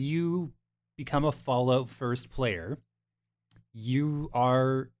is when you become a Fallout first player,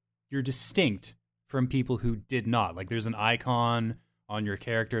 you're distinct from people who did not. Like there's an icon on your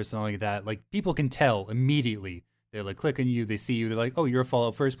character or something like that. Like people can tell immediately. They like click on you, they see you, they're like, "Oh, you're a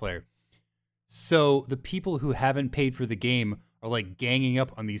Fallout first player." So the people who haven't paid for the game are like ganging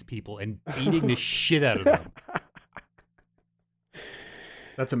up on these people and beating the shit out of them.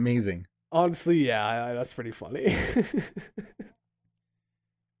 That's amazing. Honestly, yeah, that's pretty funny.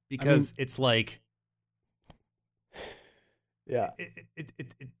 Because it's like Yeah.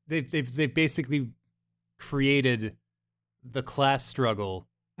 they've basically created the class struggle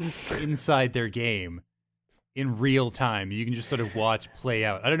inside their game in real time. You can just sort of watch play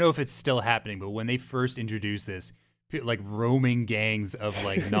out. I don't know if it's still happening, but when they first introduced this, like roaming gangs of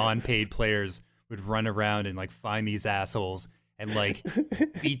like non-paid players would run around and like find these assholes and like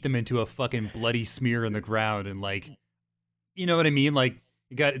beat them into a fucking bloody smear on the ground and like, you know what I mean? Like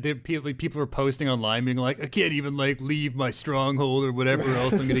you got people were posting online being like, I can't even like leave my stronghold or whatever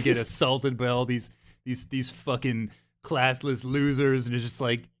else. I'm gonna get assaulted by all these fucking classless losers, and it's just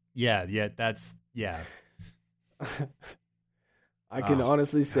like, that's I can Oh,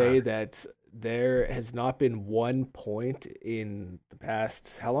 honestly say God. that there has not been one point in the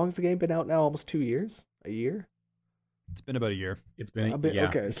past. How long's the game been out now? Almost 2 years? A year? It's been about a year. It's been A bit. yeah.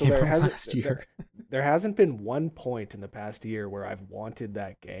 Okay, It so came out last year. there hasn't been one point in the past year where I've wanted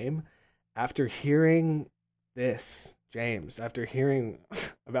that game. After hearing this, James, after hearing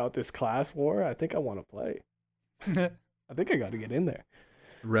about this class war, I think I want to play. I think I got to get in there.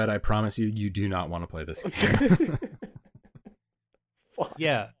 Red, I promise you, you do not want to play this game. Fuck.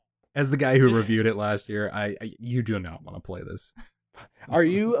 Yeah. As the guy who reviewed it last year, you do not want to play this. Are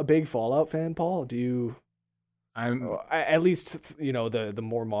you a big Fallout fan, Paul? Do you? I'm At least the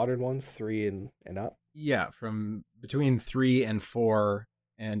more modern ones, 3 and up. yeah, from between 3 and 4,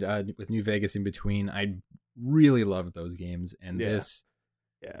 and with New Vegas in between, I really loved those games, and Yeah. this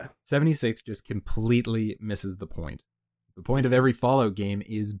Yeah. 76 just completely misses the point. The point of every Fallout game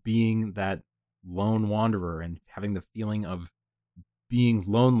is being that lone wanderer and having the feeling of being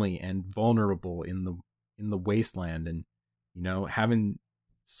lonely and vulnerable in the wasteland, and having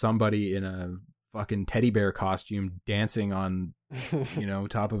somebody in a fucking teddy bear costume dancing on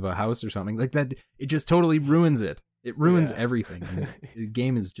top of a house or something like that. It just totally ruins it. It ruins Yeah. everything. And the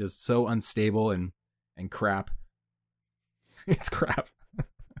game is just so unstable and crap. It's crap.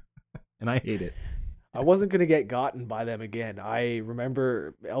 And I hate it. I wasn't gonna get gotten by them again. I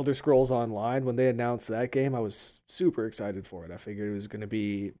remember Elder Scrolls Online when they announced that game. I was super excited for it. I figured it was gonna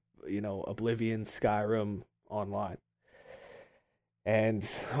be, Oblivion, Skyrim online. And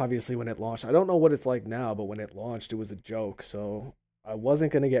obviously, when it launched, I don't know what it's like now, but when it launched, it was a joke. So I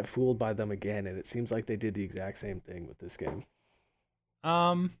wasn't gonna get fooled by them again. And it seems like they did the exact same thing with this game.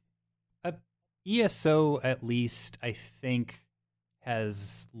 Um, a ESO at least I think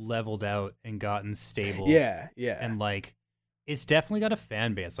has leveled out and gotten stable. Yeah, yeah. And like it's definitely got a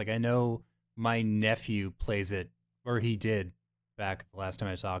fan base. Like I know my nephew plays it, or he did back the last time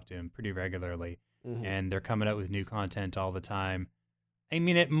I talked to him pretty regularly, Mhm. and they're coming out with new content all the time. I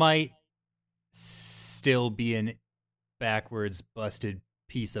mean, it might still be an backwards busted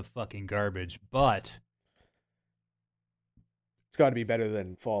piece of fucking garbage, but It's got to be better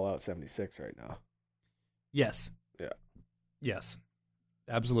than Fallout 76 right now. yes. Yeah. Yes.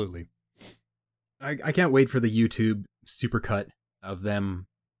 Absolutely. I can't wait for the YouTube supercut of them.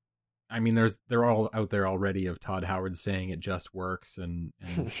 I mean, they're all out there already of Todd Howard saying it just works and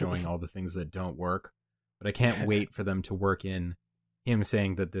showing all the things that don't work. But I can't wait for them to work in him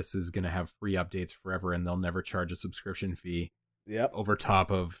saying that this is going to have free updates forever and they'll never charge a subscription fee Yep. over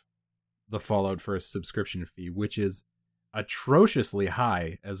top of the Fallout First subscription fee, which is atrociously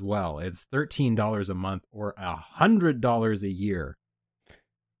high as well. It's $13 a month or $100 a year.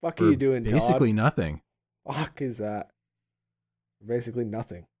 Fuck are you doing, basically Todd? nothing. Fuck is that? Basically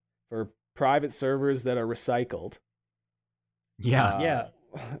nothing. For private servers that are recycled. Yeah. Yeah.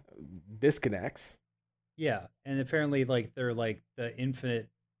 Disconnects. Yeah, and apparently, like, they're like the infinite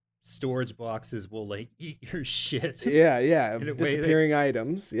storage boxes will like eat your shit. Yeah, yeah. In a way Disappearing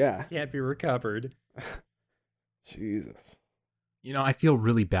items. Yeah. Can't be recovered. Jesus. You know, I feel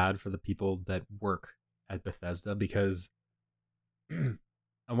really bad for the people that work at Bethesda because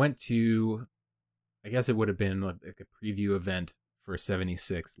I went to, I guess it would have been like a preview event for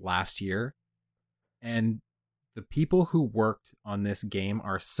 76 last year. And the people who worked on this game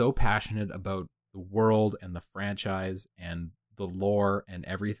are so passionate about the world and the franchise and the lore and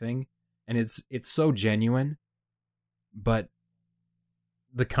everything. And it's so genuine, but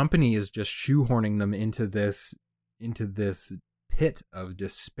the company is just shoehorning them into this pit of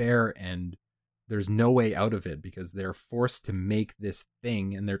despair, and there's no way out of it because they're forced to make this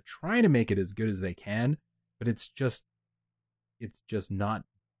thing and they're trying to make it as good as they can, but it's just not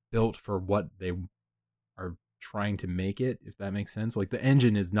built for what they are trying to make it, if that makes sense. Like, the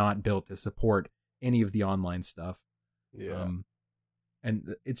engine is not built to support any of the online stuff. Yeah.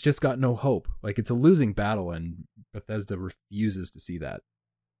 And it's just got no hope. Like, it's a losing battle, and Bethesda refuses to see that.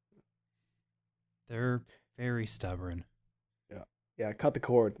 They're very stubborn. Yeah, cut the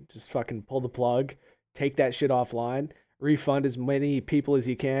cord. Just fucking pull the plug. Take that shit offline. Refund as many people as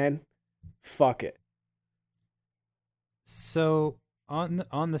you can. Fuck it. So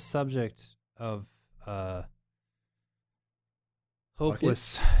on the subject of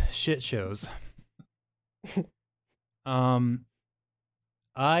hopeless shit shows,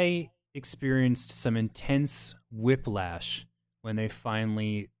 I experienced some intense whiplash when they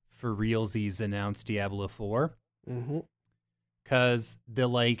finally, for realsies, announced Diablo 4. Mm-hmm. Because the,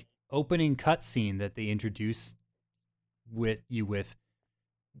 like, opening cutscene that they introduced with,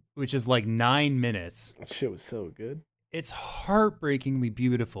 which is like 9 minutes. That shit was so good. It's heartbreakingly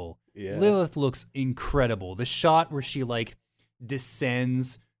beautiful. Yeah. Lilith looks incredible. The shot where she, like,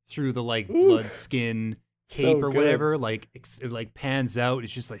 descends through the, like, Ooh. blood skin cape So or good. whatever, like, it like pans out.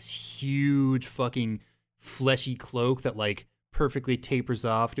 It's just this huge fucking fleshy cloak that, like, perfectly tapers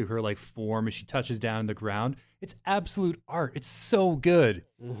off to her, like, form as she touches down the ground. It's absolute art. It's so good.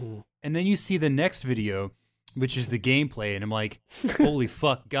 Mm-hmm. And then you see the next video, which is the gameplay, and I'm like, holy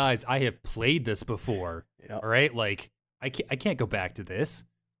fuck, guys, I have played this before. Yeah. All right, like, I can't go back to this.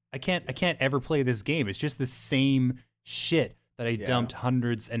 I can't ever play this game. It's just the same shit that I dumped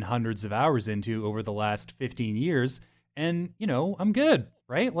hundreds and hundreds of hours into over the last 15 years, and, you know, I'm good,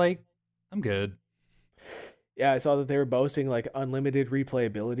 right? Like, I'm good. Yeah, I saw that they were boasting like unlimited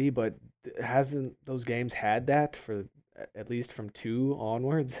replayability, but hasn't those games had that for at least from 2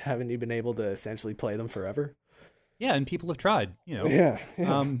 onwards? Haven't you been able to essentially play them forever? Yeah, and people have tried, you know. Yeah.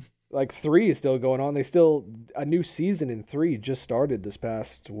 Like 3 is still going on. A new season in 3 just started this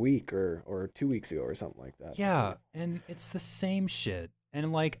past week or 2 weeks ago or something like that. Yeah, and it's the same shit.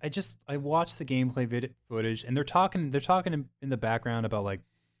 And, like, I watched the gameplay footage, and they're talking in the background about, like,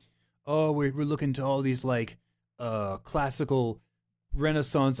 oh, we're looking to all these, like, classical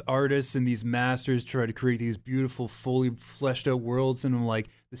Renaissance artists and these masters try to create these beautiful, fully fleshed out worlds, and I'm like,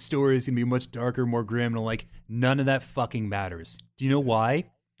 the story is gonna be much darker, more grim, and I'm like, none of that fucking matters. Do you know why?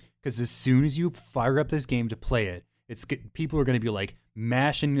 Because as soon as you fire up this game to play it, people are gonna be like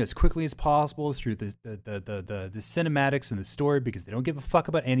mashing as quickly as possible through the cinematics and the story because they don't give a fuck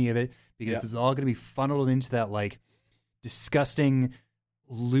about any of it, because it's all gonna be funneled into that, like, disgusting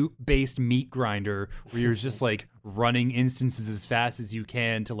loop-based meat grinder where you're just, like, running instances as fast as you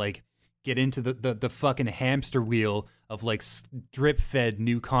can to, like, get into the fucking hamster wheel of, like, drip-fed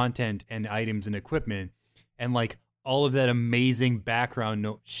new content and items and equipment, and, like, all of that amazing background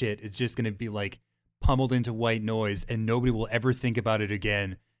shit is just gonna be, like, pummeled into white noise, and nobody will ever think about it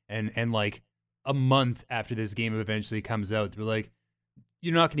again. And like, a month after this game eventually comes out, they're like,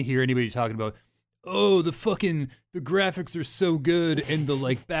 you're not gonna hear anybody talking about, oh, the graphics are so good and the,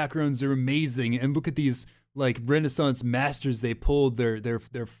 like, backgrounds are amazing, and look at these, like, Renaissance masters they pulled their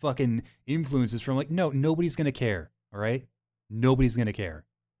fucking influences from. Like, no, nobody's gonna care. All right, nobody's gonna care.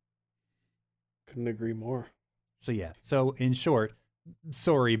 Couldn't agree more. So yeah. So in short,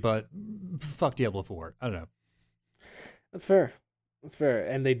 sorry, but fuck Diablo 4. I don't know. That's fair.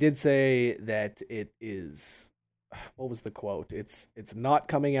 And they did say that it is what was the quote? It's not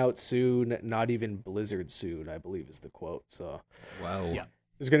coming out soon, not even Blizzard soon, I believe is the quote. So Wow. Yeah.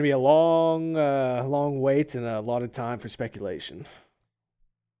 there's going to be a long wait and a lot of time for speculation.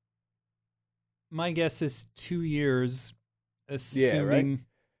 My guess is 2 years, Yeah, right? assuming.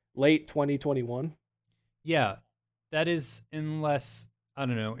 Late 2021. Yeah, that is unless, I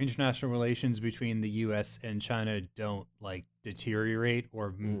don't know, international relations between the U.S. and China don't like deteriorate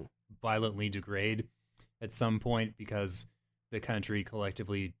or Mm. violently degrade at some point because the country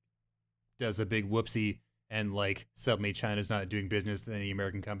collectively does a big whoopsie and like suddenly China's not doing business with any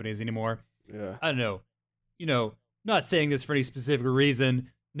American companies anymore. Yeah. I don't know. Not saying this for any specific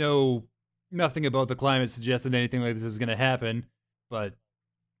reason. No, nothing about the climate suggests that anything like this is going to happen. But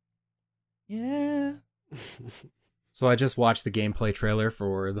yeah, So I just watched the gameplay trailer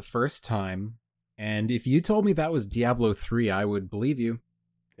for the first time, and if you told me that was Diablo 3, I would believe you.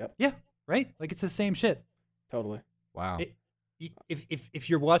 yeah, right. Like it's the same shit. Totally. Wow. If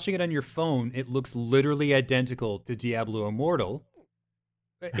you're watching it on your phone, it looks literally identical to Diablo Immortal,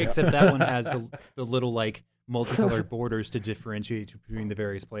 except that one has the little like multicolored borders to differentiate between the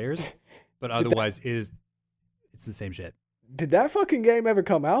various players. But otherwise, it's the same shit. Did that fucking game ever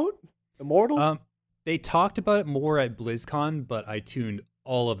come out? Immortal? They talked about it more at BlizzCon, but I tuned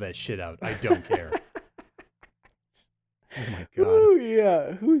all of that shit out. I don't care. Oh my god. Ooh,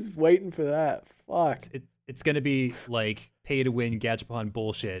 yeah. Who's waiting for that? Fuck. It's going to be like pay to win gachapon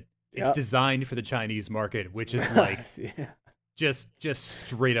bullshit. It's Yep. designed for the Chinese market, which is like Yeah. just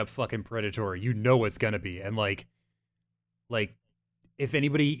straight up fucking predatory. You know it's going to be. And like if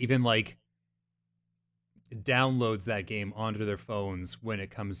anybody even like downloads that game onto their phones when it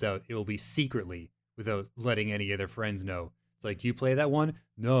comes out, it will be secretly without letting any of their friends know. It's like, do you play that one?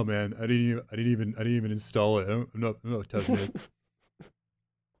 No, man, I didn't even install it. I'm not touching it.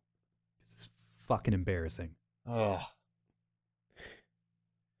 It's fucking embarrassing. Oh.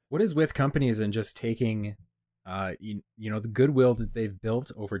 What is with companies and just taking, the goodwill that they've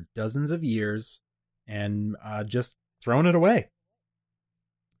built over dozens of years and just throwing it away?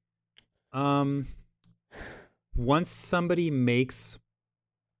 Once somebody makes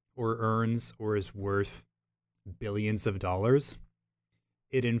or earns or is worth billions of dollars,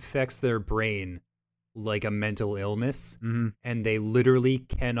 it infects their brain like a mental illness, Mm-hmm. and they literally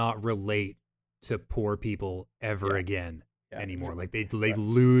cannot relate to poor people ever Yeah. again Yeah. anymore. Like they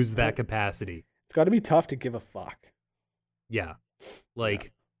lose that capacity. It's got to be tough to give a fuck. Yeah,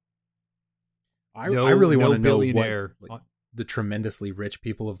 like I really want to know billionaire. what the tremendously rich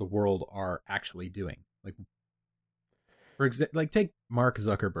people of the world are actually doing. Like, take Mark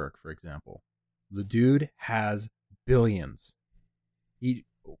Zuckerberg, for example. The dude has billions.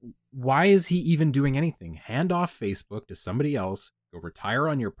 Why is he even doing anything? Hand off Facebook to somebody else, go retire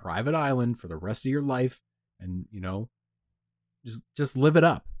on your private island for the rest of your life, and, just live it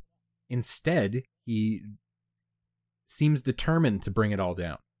up. Instead, he seems determined to bring it all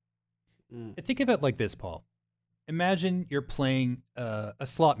down. Think of it like this, Paul. Imagine you're playing a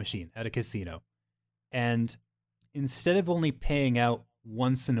slot machine at a casino, and instead of only paying out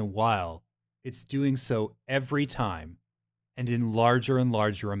once in a while, it's doing so every time and in larger and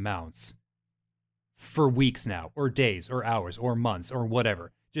larger amounts for weeks now, or days, or hours, or months, or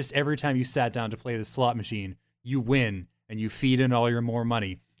whatever. Just every time you sat down to play the slot machine, you win, and you feed in all your more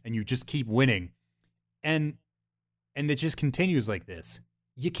money, and you just keep winning. And it just continues like this.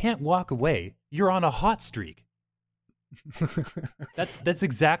 You can't walk away. You're on a hot streak. That's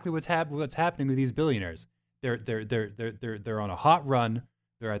exactly what's happening with these billionaires. They're on a hot run.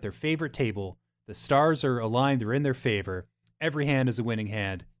 They're at their favorite table. The stars are aligned. They're in their favor. Every hand is a winning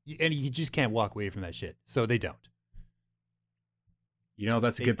hand, and you just can't walk away from that shit. So they don't.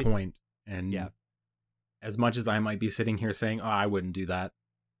 That's a good point. And yeah, as much as I might be sitting here saying, "Oh, I wouldn't do that,"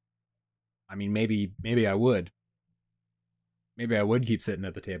 I mean, maybe I would. Maybe I would keep sitting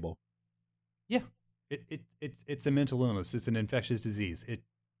at the table. Yeah, it's a mental illness. It's an infectious disease.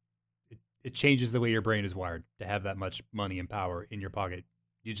 It changes the way your brain is wired to have that much money and power in your pocket.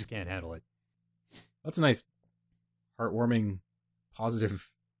 You just can't handle it. That's a nice, heartwarming, positive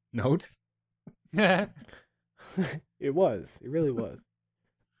note. It was. It really was.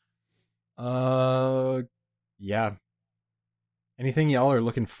 Yeah. Anything y'all are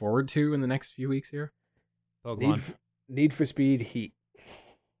looking forward to in the next few weeks here? Pokemon. Need for Speed Heat.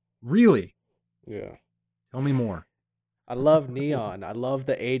 Really? Yeah. Tell me more. I love neon. I love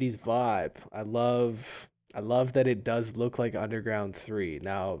the 80s vibe. I love that it does look like Underground 3.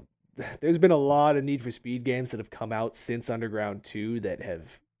 Now, there's been a lot of Need for Speed games that have come out since Underground 2 that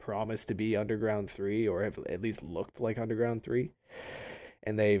have promised to be Underground 3 or have at least looked like Underground 3.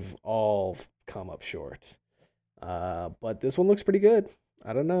 And they've all come up short. But this one looks pretty good.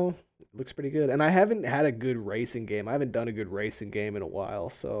 I don't know. It looks pretty good. And I haven't had a good racing game. I haven't done a good racing game in a while,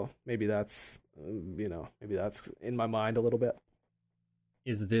 so maybe that's maybe that's in my mind a little bit.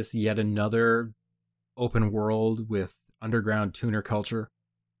 Is this yet another open world with underground tuner culture?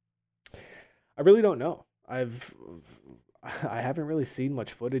 I really don't know. I haven't really seen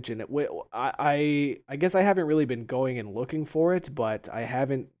much footage in it. I guess I haven't really been going and looking for it, but I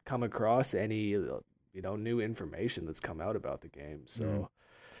haven't come across any new information that's come out about the game. So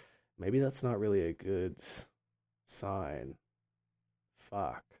maybe that's not really a good sign.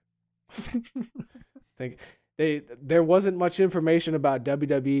 Fuck. Think there wasn't much information about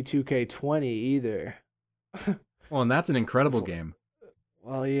WWE 2K20 either. Well, and that's an incredible game.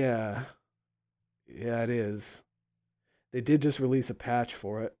 Well, yeah. Yeah, it is. They did just release a patch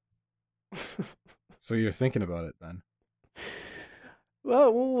for it. So you're thinking about it then?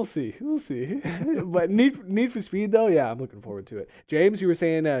 Well, we'll see. We'll see. But Need for Speed, though, yeah, I'm looking forward to it. James, you were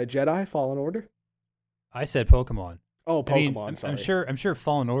saying Jedi Fallen Order? I said Pokemon. Oh, Pokemon. I mean, sorry. I'm sure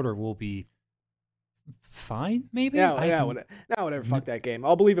Fallen Order will be fine. Maybe. Yeah. Whatever. Fuck that game.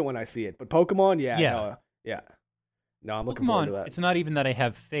 I'll believe it when I see it. But Pokemon, yeah. Yeah. No, I'm looking forward to that. It's not even that I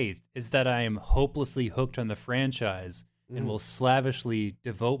have faith. It's that I am hopelessly hooked on the franchise and will slavishly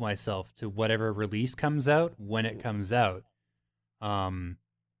devote myself to whatever release comes out when it comes out.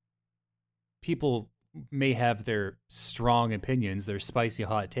 People may have their strong opinions, their spicy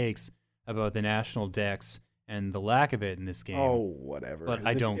hot takes about the national dex and the lack of it in this game. Oh, whatever. But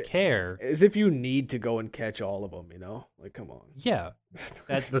I don't care. As if you need to go and catch all of them, Like, come on. Yeah.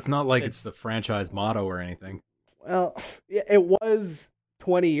 That's not like it's the franchise motto or anything. Well, yeah, it was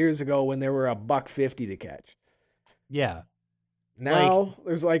 20 years ago when there were $1.50 to catch. Yeah. Now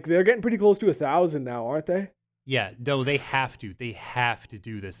they're getting pretty close to 1,000 now, aren't they? Yeah, no, they have to. They have to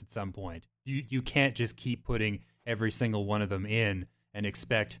do this at some point. You can't just keep putting every single one of them in and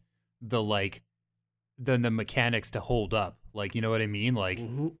expect the mechanics to hold up. Like, you know what I mean? Like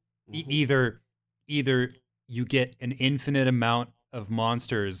either you get an infinite amount of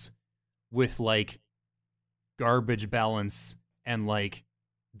monsters with like garbage balance and like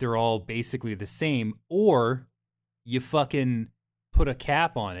they're all basically the same, or you fucking put a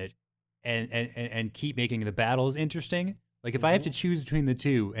cap on it and keep making the battles interesting. Like if I have to choose between the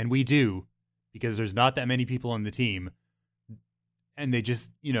two, and we do, because there's not that many people on the team, and they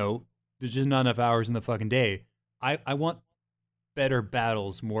just, there's just not enough hours in the fucking day. I want better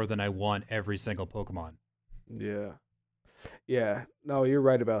battles more than I want every single Pokemon. Yeah. Yeah. No, you're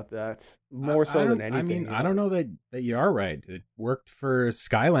right about that. More so than anything. I mean, I don't know that you are right. It worked for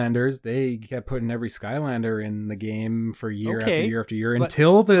Skylanders. They kept putting every Skylander in the game for year after year after year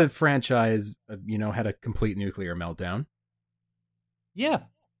until the franchise, had a complete nuclear meltdown. Yeah.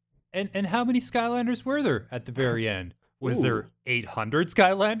 And how many Skylanders were there at the very end? Was there 800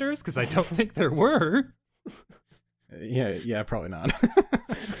 Skylanders? Because I don't think there were. Yeah, probably not.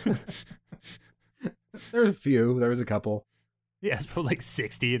 There was a few. There was a couple. Yeah, it's probably like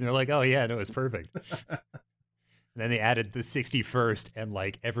 60, and they're like, oh yeah, no, it's perfect. And then they added the 61st, and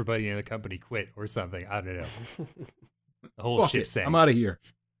like everybody in the company quit or something. I don't know. The whole ship sank. I'm out of here.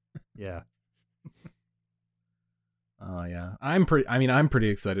 Yeah. Oh yeah, I'm pretty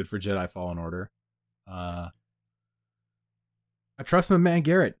excited for Jedi Fallen Order. I trust my man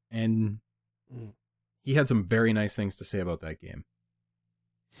Garrett, and he had some very nice things to say about that game.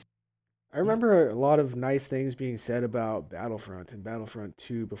 I remember a lot of nice things being said about Battlefront and Battlefront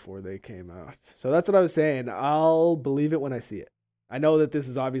 2 before they came out. So that's what I was saying. I'll believe it when I see it. I know that this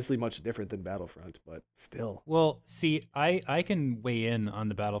is obviously much different than Battlefront, but still. Well, see, I can weigh in on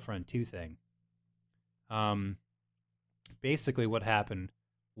the Battlefront 2 thing. Basically what happened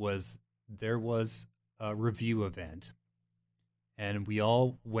was there was a review event, and we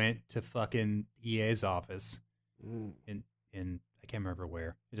all went to fucking EA's office in I can't remember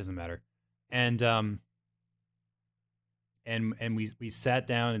where. It doesn't matter. And we sat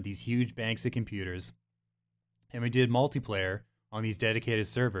down at these huge banks of computers, and we did multiplayer on these dedicated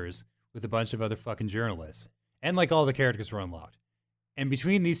servers with a bunch of other fucking journalists. And like all the characters were unlocked. And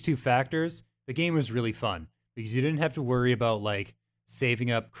between these two factors, the game was really fun because you didn't have to worry about like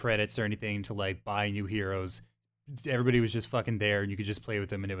saving up credits or anything to like buy new heroes. Everybody was just fucking there, and you could just play with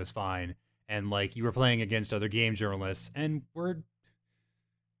them, and it was fine. And like you were playing against other game journalists, and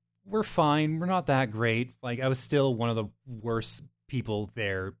we're fine. We're not that great. Like I was still one of the worst people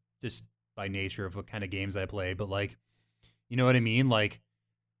there just by nature of what kind of games I play. But like, you know what I mean? Like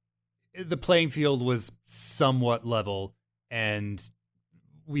the playing field was somewhat level, and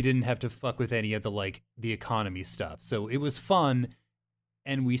we didn't have to fuck with any of the like the economy stuff. So it was fun,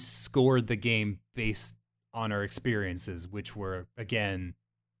 and we scored the game based on our experiences, which were, again,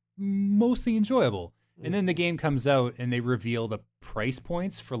 mostly enjoyable. And then the game comes out and they reveal the price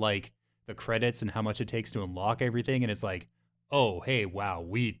points for like the credits and how much it takes to unlock everything. And it's like, oh, hey, wow,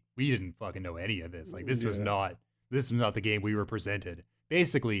 we didn't fucking know any of this. Like this was not the game we were presented.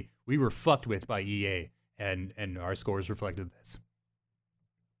 Basically, we were fucked with by EA, and our scores reflected this.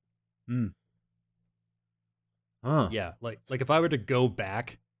 Huh. Yeah, like if I were to go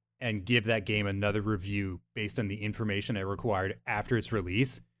back and give that game another review based on the information I required after its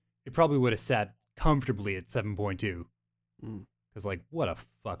release, it probably would have sat comfortably at 7.2. Because, like, what a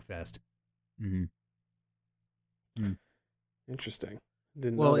fuckfest. Interesting.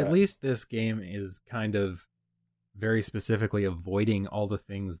 Didn't Well, know that. at least this game is kind of very specifically avoiding all the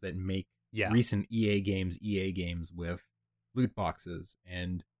things that make recent EA games with loot boxes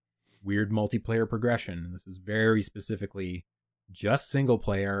and weird multiplayer progression. This is very specifically just single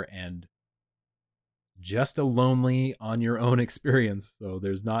player and just a lonely on your own experience. So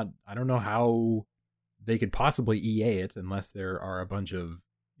there's not, I don't know how they could possibly EA it unless there are a bunch of,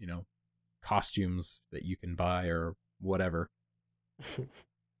 costumes that you can buy or whatever.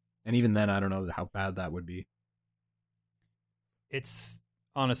 And even then, I don't know how bad that would be. It's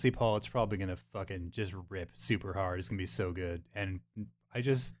honestly, Paul, it's probably going to fucking just rip super hard. It's going to be so good. And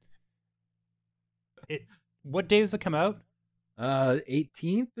what day does it come out?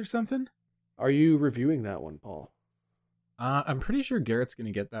 18th or something? Are you reviewing that one, Paul? I'm pretty sure Garrett's going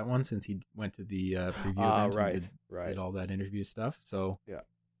to get that one since he went to the preview event right, and did all that interview stuff. So yeah.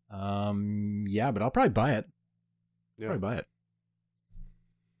 But I'll probably buy it. Yeah. Probably buy it.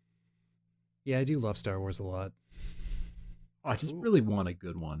 Yeah, I do love Star Wars a lot. Oh, I just really want a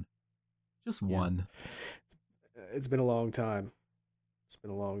good one. Just one. It's been a long time.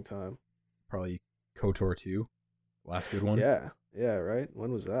 Probably KOTOR 2. Last good one. Yeah, right?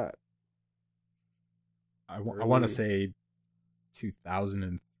 When was that? I want to say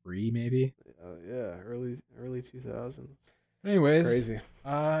 2003, maybe. Early 2000s. Anyways, crazy.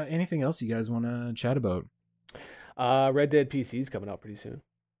 Anything else you guys want to chat about? Red Dead PC's coming out pretty soon.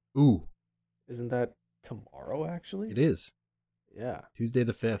 Ooh, isn't that tomorrow? Actually, it is. Yeah, Tuesday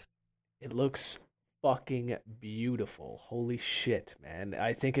the 5th. It looks fucking beautiful. Holy shit, man!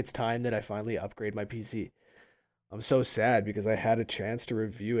 I think it's time that I finally upgrade my PC. I'm so sad because I had a chance to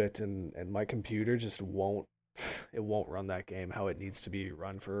review it and my computer just won't run that game how it needs to be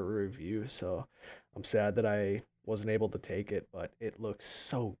run for a review. So I'm sad that I wasn't able to take it, but it looks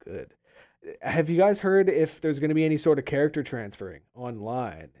so good. Have you guys heard if there's going to be any sort of character transferring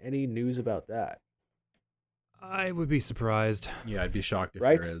online? Any news about that? I would be surprised. Yeah, I'd be shocked if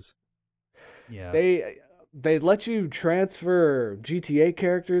right? there is. Yeah. They let you transfer GTA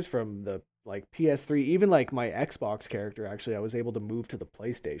characters from the PS3, even my Xbox character. Actually, I was able to move to the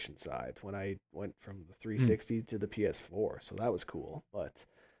PlayStation side when I went from the 360 to the PS4, so that was cool. But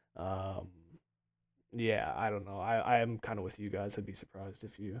yeah, I don't know. I am kind of with you guys. I'd be surprised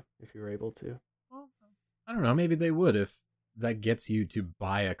if you were able to. I don't know. Maybe they would if that gets you to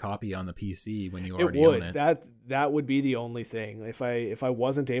buy a copy on the PC when you already own it. That would be the only thing. If I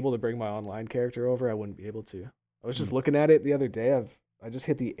wasn't able to bring my online character over, I wouldn't be able to. I was just looking at it the other day. I just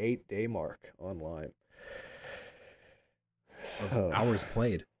hit the 8-day mark online. So, hours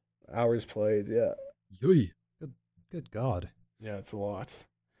played. Yeah. Yoy. Good God. Yeah, it's a lot.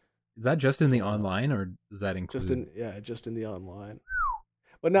 Is that just in the online, or does that include? Just in the online.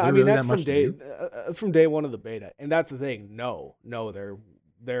 But no, I mean that's from day one of the beta, and that's the thing. No,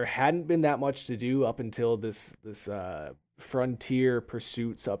 there hadn't been that much to do up until this Frontier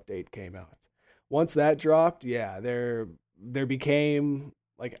Pursuits update came out. Once that dropped, yeah, there became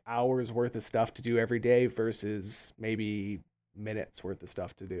hours worth of stuff to do every day versus maybe minutes worth of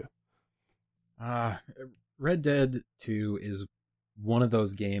stuff to do. Red Dead 2 is one of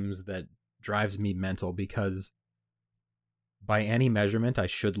those games that drives me mental because by any measurement, I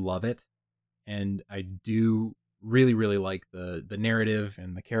should love it. And I do really, really like the narrative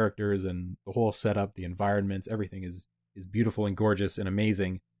and the characters and the whole setup, the environments, everything is beautiful and gorgeous and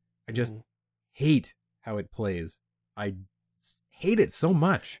amazing. I just hate how it plays. I hate it so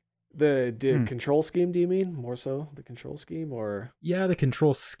much. The control scheme, do you mean? More so the control scheme, or? Yeah, the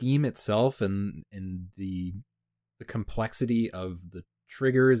control scheme itself and the complexity of the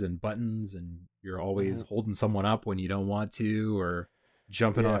triggers and buttons, and you're always holding someone up when you don't want to, or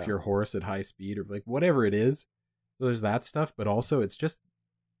jumping off your horse at high speed, or whatever it is. So there's that stuff, but also it's just,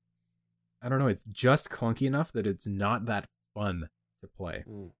 I don't know, it's just clunky enough that it's not that fun to play.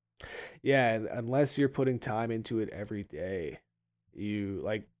 Yeah, unless you're putting time into it every day.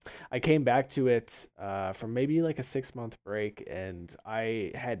 I came back to it from maybe a 6-month break, and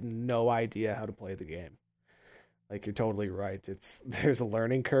I had no idea how to play the game. Like, you're totally right. There's a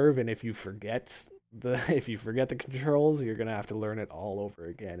learning curve, and if you forget the controls, you're gonna have to learn it all over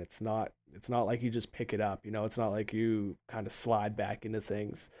again. It's not like you just pick it up, it's not like you kind of slide back into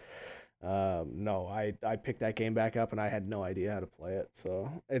things. No, I picked that game back up and I had no idea how to play it.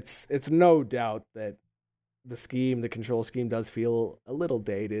 So it's no doubt that the control scheme does feel a little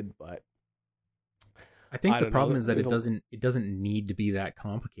dated, but I think the problem is that it doesn't need to be that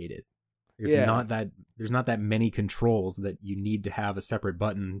complicated. There's not that many controls that you need to have a separate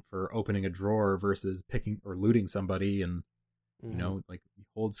button for opening a drawer versus picking or looting somebody, and like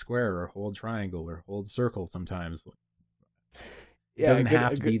hold square or hold triangle or hold circle sometimes. It doesn't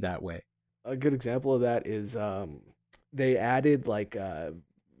have to be that way. A good example of that is they added like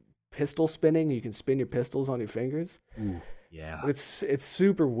pistol spinning. You can spin your pistols on your fingers. Ooh, yeah. But it's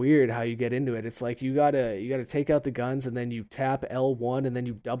super weird how you get into it. It's like you gotta take out the guns, and then you tap L1 and then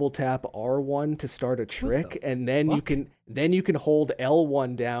you double tap R1 to start a trick, and then you can hold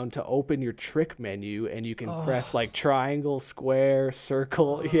L1 down to open your trick menu, and you can press like triangle, square,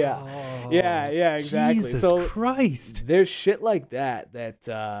 circle. Yeah, exactly. Jesus Christ. There's shit like that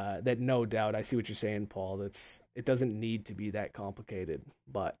no doubt. I see what you're saying, Paul. It doesn't need to be that complicated,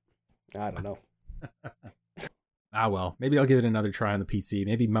 but I don't know. Well, maybe I'll give it another try on the PC.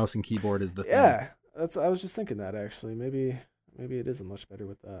 Maybe mouse and keyboard is the thing. Yeah, I was just thinking that, actually. Maybe it isn't much better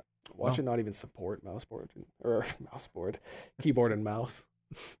with that. Watch it not even support keyboard and mouse.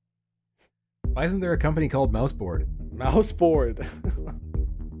 Why isn't there a company called Mouseboard? Mouseboard.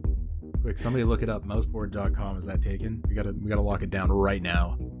 Quick, somebody look it up. Mouseboard.com. Is that taken? We gotta lock it down right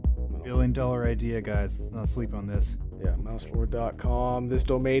now. $1 billion idea, guys. Let's not sleep on this. Yeah, mouseboard.com. This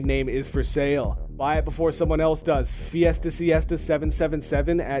domain name is for sale. Buy it before someone else does.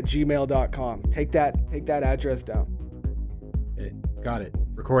 fiestasiesta777@gmail.com. Take that address down. Okay, got it.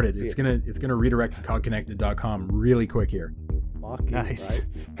 Record it. It's gonna redirect to cogconnected.com really quick here. Fucking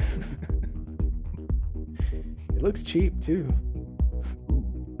nice. Right. It looks cheap too.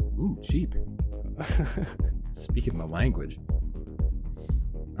 Ooh, cheap. Speaking my language.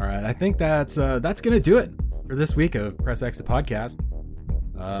 All right, I think that's gonna do it for this week of Press X the podcast.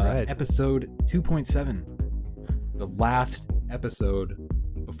 Right. Episode 2.7, the last episode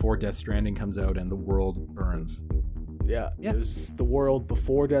before Death Stranding comes out and the world burns. Yeah, there's the world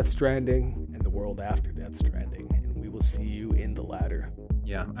before Death Stranding and the world after Death Stranding, and we will see you in the latter.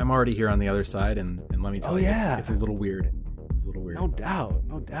 Yeah, I'm already here on the other side, and let me tell you, it's a little weird. It's a little weird. No doubt.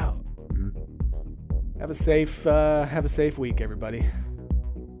 Mm-hmm. Have a safe week, everybody.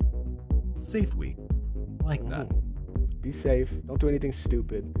 Safe week. I like that. Be safe. Don't do anything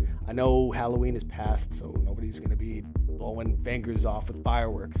stupid. I know Halloween is past, so nobody's going to be blowing fingers off with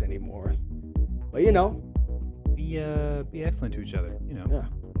fireworks anymore. But, Be excellent to each other, Yeah. I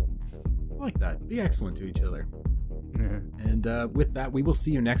like that. Be excellent to each other. And with that, we will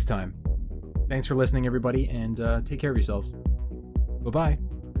see you next time. Thanks for listening, everybody, and take care of yourselves. Bye-bye.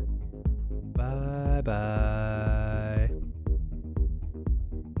 Bye-bye.